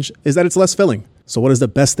hasn't changed is that it's less filling. So what is the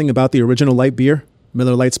best thing about the original light beer?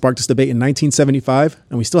 Miller Lite sparked this debate in 1975,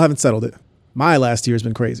 and we still haven't settled it. My last year has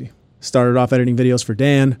been crazy. Started off editing videos for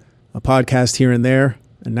Dan, a podcast here and there,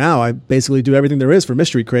 and now I basically do everything there is for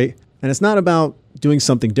Mystery Crate. And it's not about doing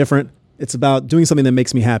something different. It's about doing something that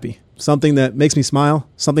makes me happy. Something that makes me smile.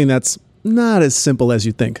 Something that's not as simple as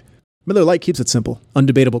you think. Miller Lite keeps it simple.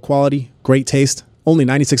 Undebatable quality, great taste, only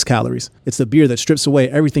 96 calories. It's the beer that strips away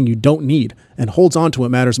everything you don't need and holds on to what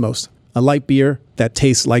matters most. A light beer that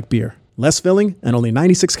tastes like beer. Less filling and only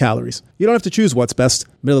 96 calories. You don't have to choose what's best.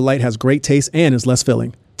 Miller Lite has great taste and is less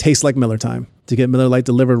filling. Tastes like Miller time. To get Miller Lite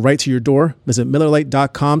delivered right to your door, visit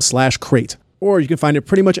MillerLite.com/crate. Or you can find it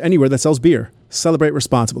pretty much anywhere that sells beer. Celebrate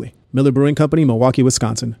responsibly. Miller Brewing Company, Milwaukee,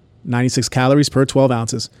 Wisconsin. 96 calories per 12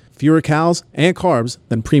 ounces. Fewer calories and carbs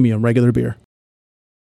than premium regular beer.